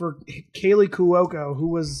won for Kaylee Cuoco, who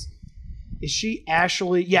was... Is she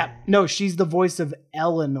Ashley? Yeah, no, she's the voice of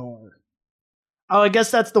Eleanor. Oh, I guess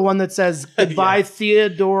that's the one that says, goodbye, Yeah.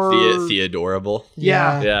 Theodore... Theodorable.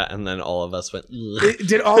 Yeah. Yeah, and then all of us went, "Ugh."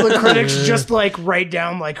 Did all the critics just like write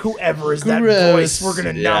down like whoever is that Gross. voice we're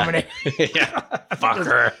gonna Yeah. nominate? Yeah, fuck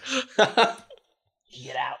her.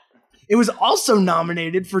 Get out. It was also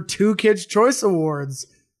nominated for 2 Kids' Choice Awards: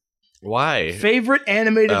 Why? favorite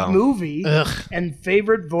animated Oh. movie Ugh. and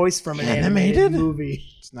favorite voice from an animated Animated? movie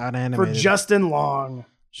It's not for animated. Justin Long.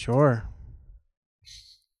 Sure.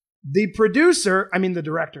 The the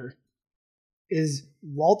director, is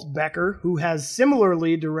Walt Becker, who has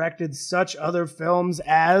similarly directed such other films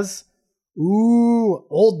as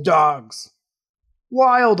Old Dogs,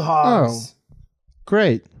 Wild Hogs. Oh,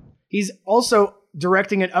 great. He's also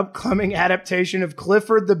directing an upcoming adaptation of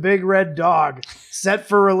Clifford the Big Red Dog, set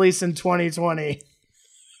for release in 2020.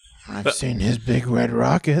 I've seen his big red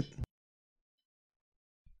rocket.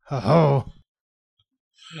 Oh.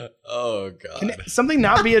 Oh, God. Can something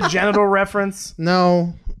not be a genital reference?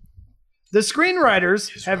 No. The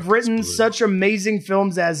screenwriters have written such amazing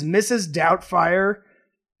films as Mrs. Doubtfire,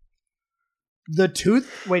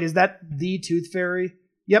 is that The Tooth Fairy?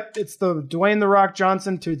 Yep, it's the Dwayne "The Rock"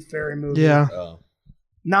 Johnson Tooth Fairy movie. Yeah. Oh.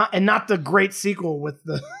 Not the great sequel with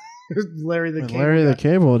the Larry the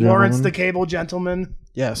Cable Gentleman. Lawrence the Cable Gentleman.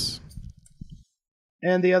 Yes.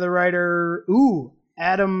 And the other writer,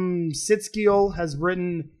 Adam Sitskiel, has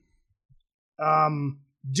written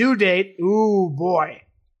Due Date, boy.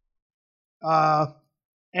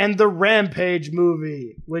 And the Rampage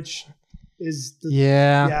movie, which is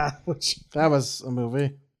which that was a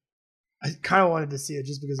movie. I kind of wanted to see it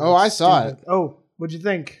just because. I saw it. Oh, what'd you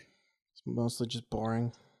think? It's mostly just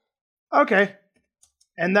boring. Okay,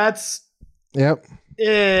 and that's it.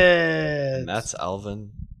 And that's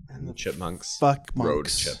Alvin and the Chipmunks. Fuck Road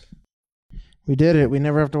monks. Chip. We did it. We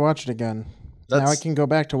never have to watch it again. Now I can go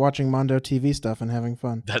back to watching Mondo TV stuff and having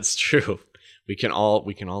fun. That's true. We can all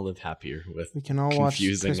live happier with We can all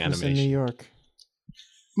confusing watch Christmas animation. in New York.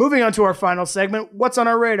 moving on to our final segment. What's on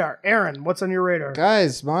our radar, Aaron? What's on your radar?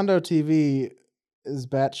 Guys, Mondo TV is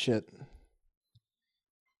batshit.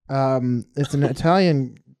 It's an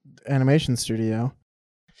Italian animation studio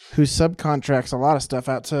who subcontracts a lot of stuff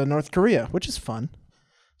out to North Korea, which is fun.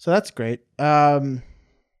 So that's great.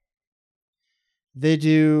 They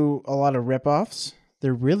do a lot of ripoffs.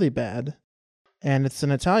 They're really bad. And it's an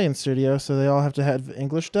Italian studio, so they all have to have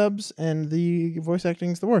English dubs, and the voice acting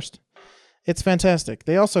is the worst. It's fantastic.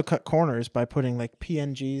 They also cut corners by putting like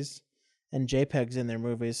PNGs and JPEGs in their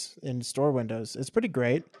movies in store windows. It's pretty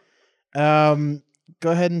great. Go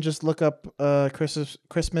ahead and just look up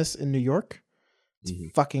Christmas in New York.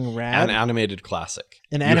 It's fucking rad. An animated classic.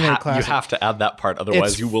 Classic. You have to add that part,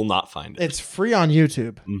 otherwise you will not find it. It's free on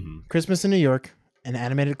YouTube. Mm-hmm. Christmas in New York, an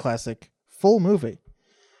animated classic, full movie.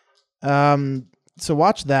 So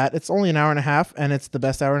watch that. It's only an hour and a half, and it's the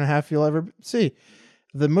best hour and a half you'll ever see.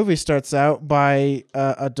 The movie starts out by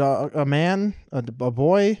a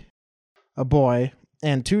boy,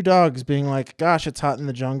 and two dogs being like, "Gosh, it's hot in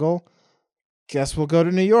the jungle. Guess we'll go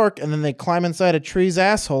to New York." And then they climb inside a tree's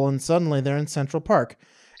asshole, and suddenly they're in Central Park.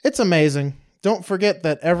 It's amazing. Don't forget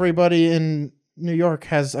that everybody in New York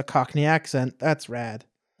has a Cockney accent. That's rad.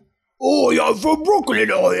 Oh, you're from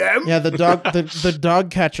Brooklyn, I am. Yeah, the dog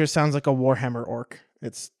catcher sounds like a Warhammer orc.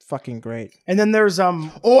 It's fucking great. And then there's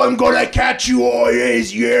Oh, I'm gonna catch you all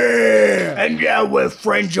is, yeah. And yeah, we're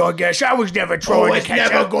friends, I guess. I was never trying to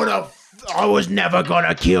catch you. I was never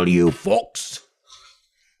gonna kill you, fox.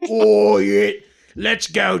 Oh, yeah. Let's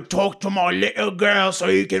go talk to my little girl so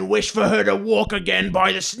you can wish for her to walk again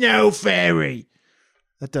by the snow fairy.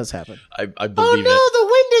 That does happen. I believe it. The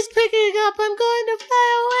wind is picking up. I'm going to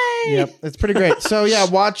fly away. Yep, it's pretty great. So yeah,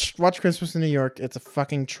 watch Christmas in New York. It's a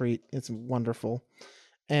fucking treat. It's wonderful.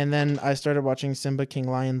 And then I started watching Simba King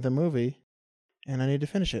Lion the movie, and I need to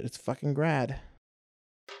finish it. It's fucking rad.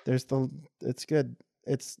 It's good.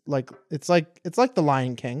 It's like the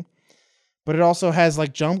Lion King, but it also has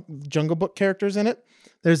like Jungle Book characters in it.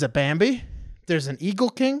 There's a Bambi. There's an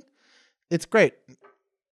Eagle King. It's great.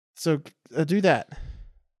 So do that.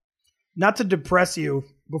 not to depress you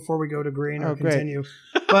before we go to Greene or great. continue,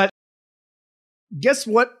 but guess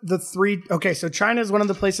what? So China is one of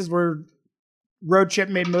the places where Road Chip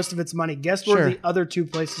made most of its money. Guess where the other two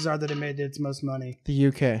places are that it made its most money? The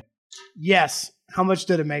UK. Yes. How much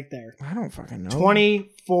did it make there? I don't fucking know.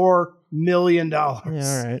 $24 million. Yeah,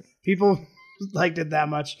 all right. People liked it that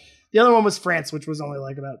much. The other one was France, which was only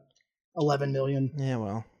like about 11 million. Yeah,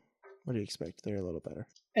 well, what do you expect? They're a little better.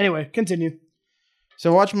 Anyway, continue.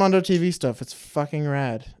 So watch Mondo TV stuff. It's fucking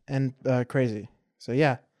rad and crazy. So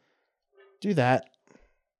yeah, do that.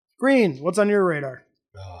 Greene, what's on your radar?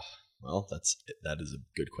 Well, that is a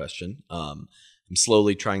good question. I'm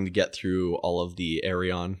slowly trying to get through all of the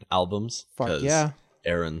Arion albums. Fuck yeah.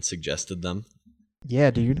 Aaron suggested them.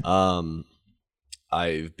 Yeah, dude.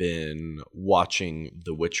 I've been watching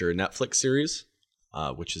the Witcher Netflix series,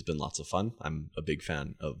 which has been lots of fun. I'm a big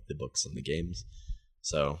fan of the books and the games.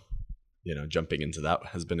 So, jumping into that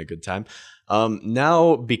has been a good time.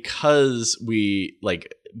 Now, because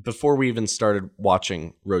before we even started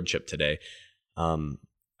watching Road Chip today,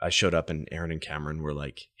 I showed up and Aaron and Cameron were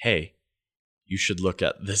like, hey, you should look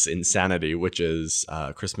at this insanity, which is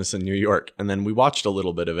Christmas in New York. And then we watched a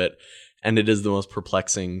little bit of it, and it is the most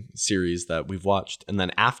perplexing series that we've watched. And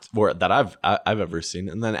then that I've ever seen.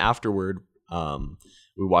 And then afterward,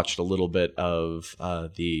 we watched a little bit of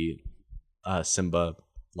the Simba.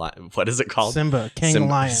 What is it called? Simba King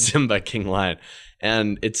Lion. Simba King Lion.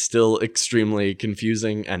 And it's still extremely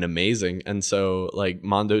confusing and amazing. And so like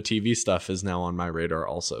Mondo TV stuff is now on my radar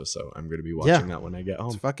also. So I'm going to be watching that when I get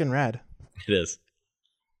home. It's fucking rad. It is.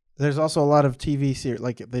 There's also a lot of TV series,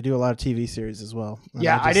 like they do a lot of TV series as well. And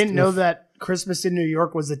Yeah, I didn't know that Christmas in New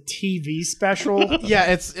York was a TV special.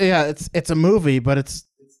 It's a movie, but it's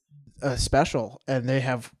a special, and they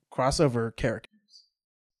have crossover characters.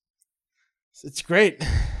 It's great.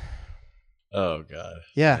 Oh God.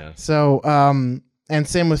 Yeah. So, and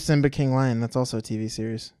same with Simba King Lion. That's also a TV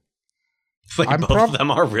series. Like both of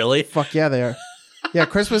them are really? Fuck yeah, they are. Yeah,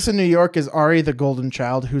 Christmas in New York is Ari the Golden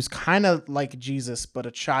Child, who's kind of like Jesus, but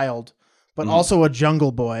a child, but also a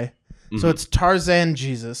jungle boy. So it's Tarzan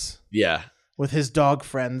Jesus. Yeah. With his dog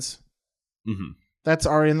friends. Mm-hmm. That's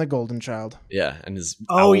Ari and the Golden Child. Yeah, and his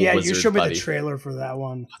you showed me the trailer for that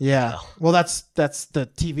one. Yeah. Well, that's the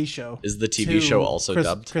TV show. Is the TV show also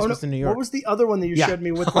dubbed? Christmas in New York. What was the other one that you showed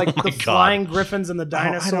me with like the flying griffins and the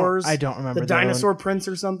dinosaurs? I don't remember. The Dinosaur Prince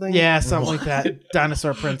or something? Yeah, something like that.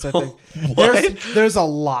 Dinosaur Prince, I think. What? There's a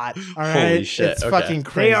lot. All right. Holy shit. It's Okay. fucking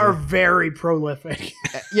crazy. They are very prolific.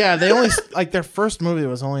 Yeah, they only like their first movie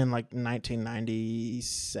was only in like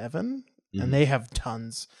 1997, and they have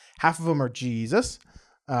tons. Half of them are Jesus.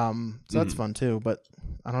 So that's fun too, but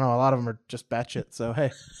I don't know. A lot of them are just batshit. So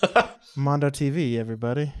hey, Mondo TV,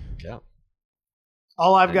 everybody. Yeah.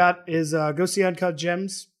 All I've got is go see Uncut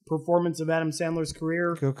Gems, performance of Adam Sandler's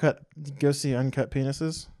career. Go see Uncut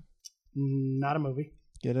Penises. Not a movie.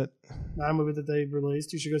 Get it? Not a movie that they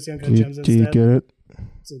released. You should go see Uncut Gems instead. Do you get it?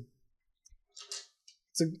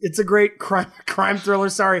 It's a great crime thriller.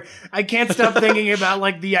 Sorry, I can't stop thinking about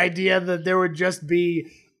like the idea that there would just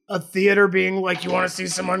be a theater being like, you want to see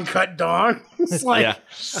some uncut dog? It's like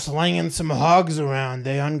Slinging some hogs around.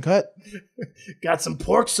 They uncut. got some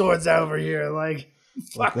pork swords over here. Like,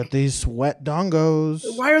 fuck. Look at these wet dongos.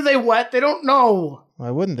 Why are they wet? They don't know.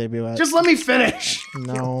 Why wouldn't they be wet? Just let me finish.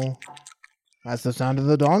 No. That's the sound of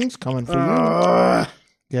the dongs coming for you.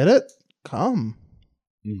 Get it? Come.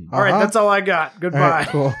 All right, that's all I got. Goodbye. All right,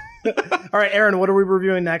 cool. All right, Aaron, what are we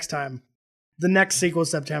reviewing next time? The next sequel, I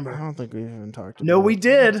September. don't think we even talked about No, we it.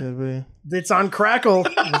 did. Did we? It's on Crackle.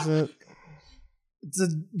 Is it? It's a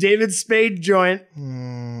David Spade joint.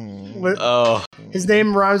 Oh. His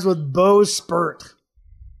name rhymes with Bo Spurt.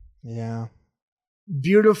 Yeah.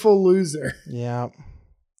 Beautiful Loser. Yeah.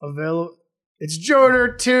 Available. It's Joner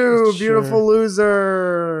 2. Beautiful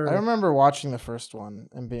Loser. I remember watching the first one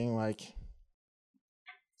and being like,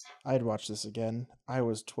 I'd watch this again. I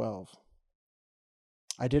was 12.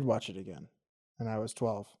 I did watch it again, and I was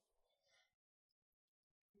 12.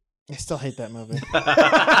 I still hate that movie.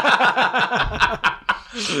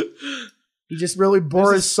 He just really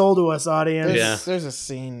bore his soul to us, audience. There's a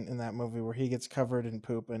scene in that movie where he gets covered in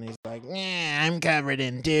poop, and he's like, "Yeah, I'm covered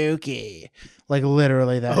in dookie." Like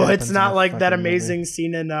literally that. Oh, happens it's in not the like that fucking amazing movie.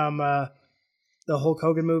 scene in the Hulk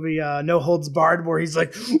Hogan movie, No Holds Barred, where he's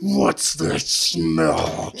like, "What's that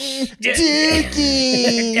smell?"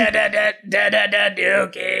 Dookie.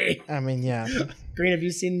 Dookie. I mean, yeah. Greene, have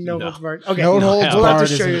you seen No Holds Barred? Okay, No Holds we'll have Barred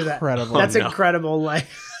to show is you that. incredible. That's no. incredible. Like,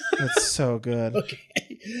 It's so good. okay.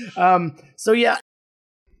 So yeah,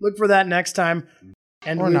 look for that next time,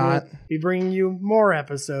 and Or we not. will be bringing you more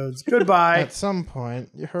episodes. Goodbye. At some point,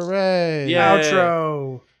 hooray! Yeah.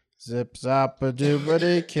 Outro. Zip zap a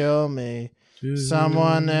doobity, kill me.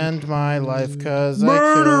 Someone end my life, cause I kill.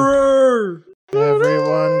 Murderer.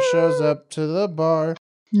 Everyone shows up to the bar.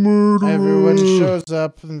 Everyone shows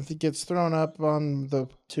up and gets thrown up on the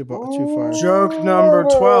too far. Joke number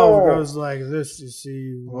 12 goes like this. You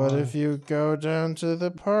see, What if you go down to the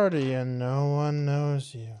party and no one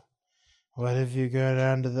knows you? What if you go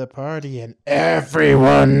down to the party and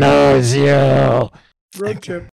everyone knows you? road trip?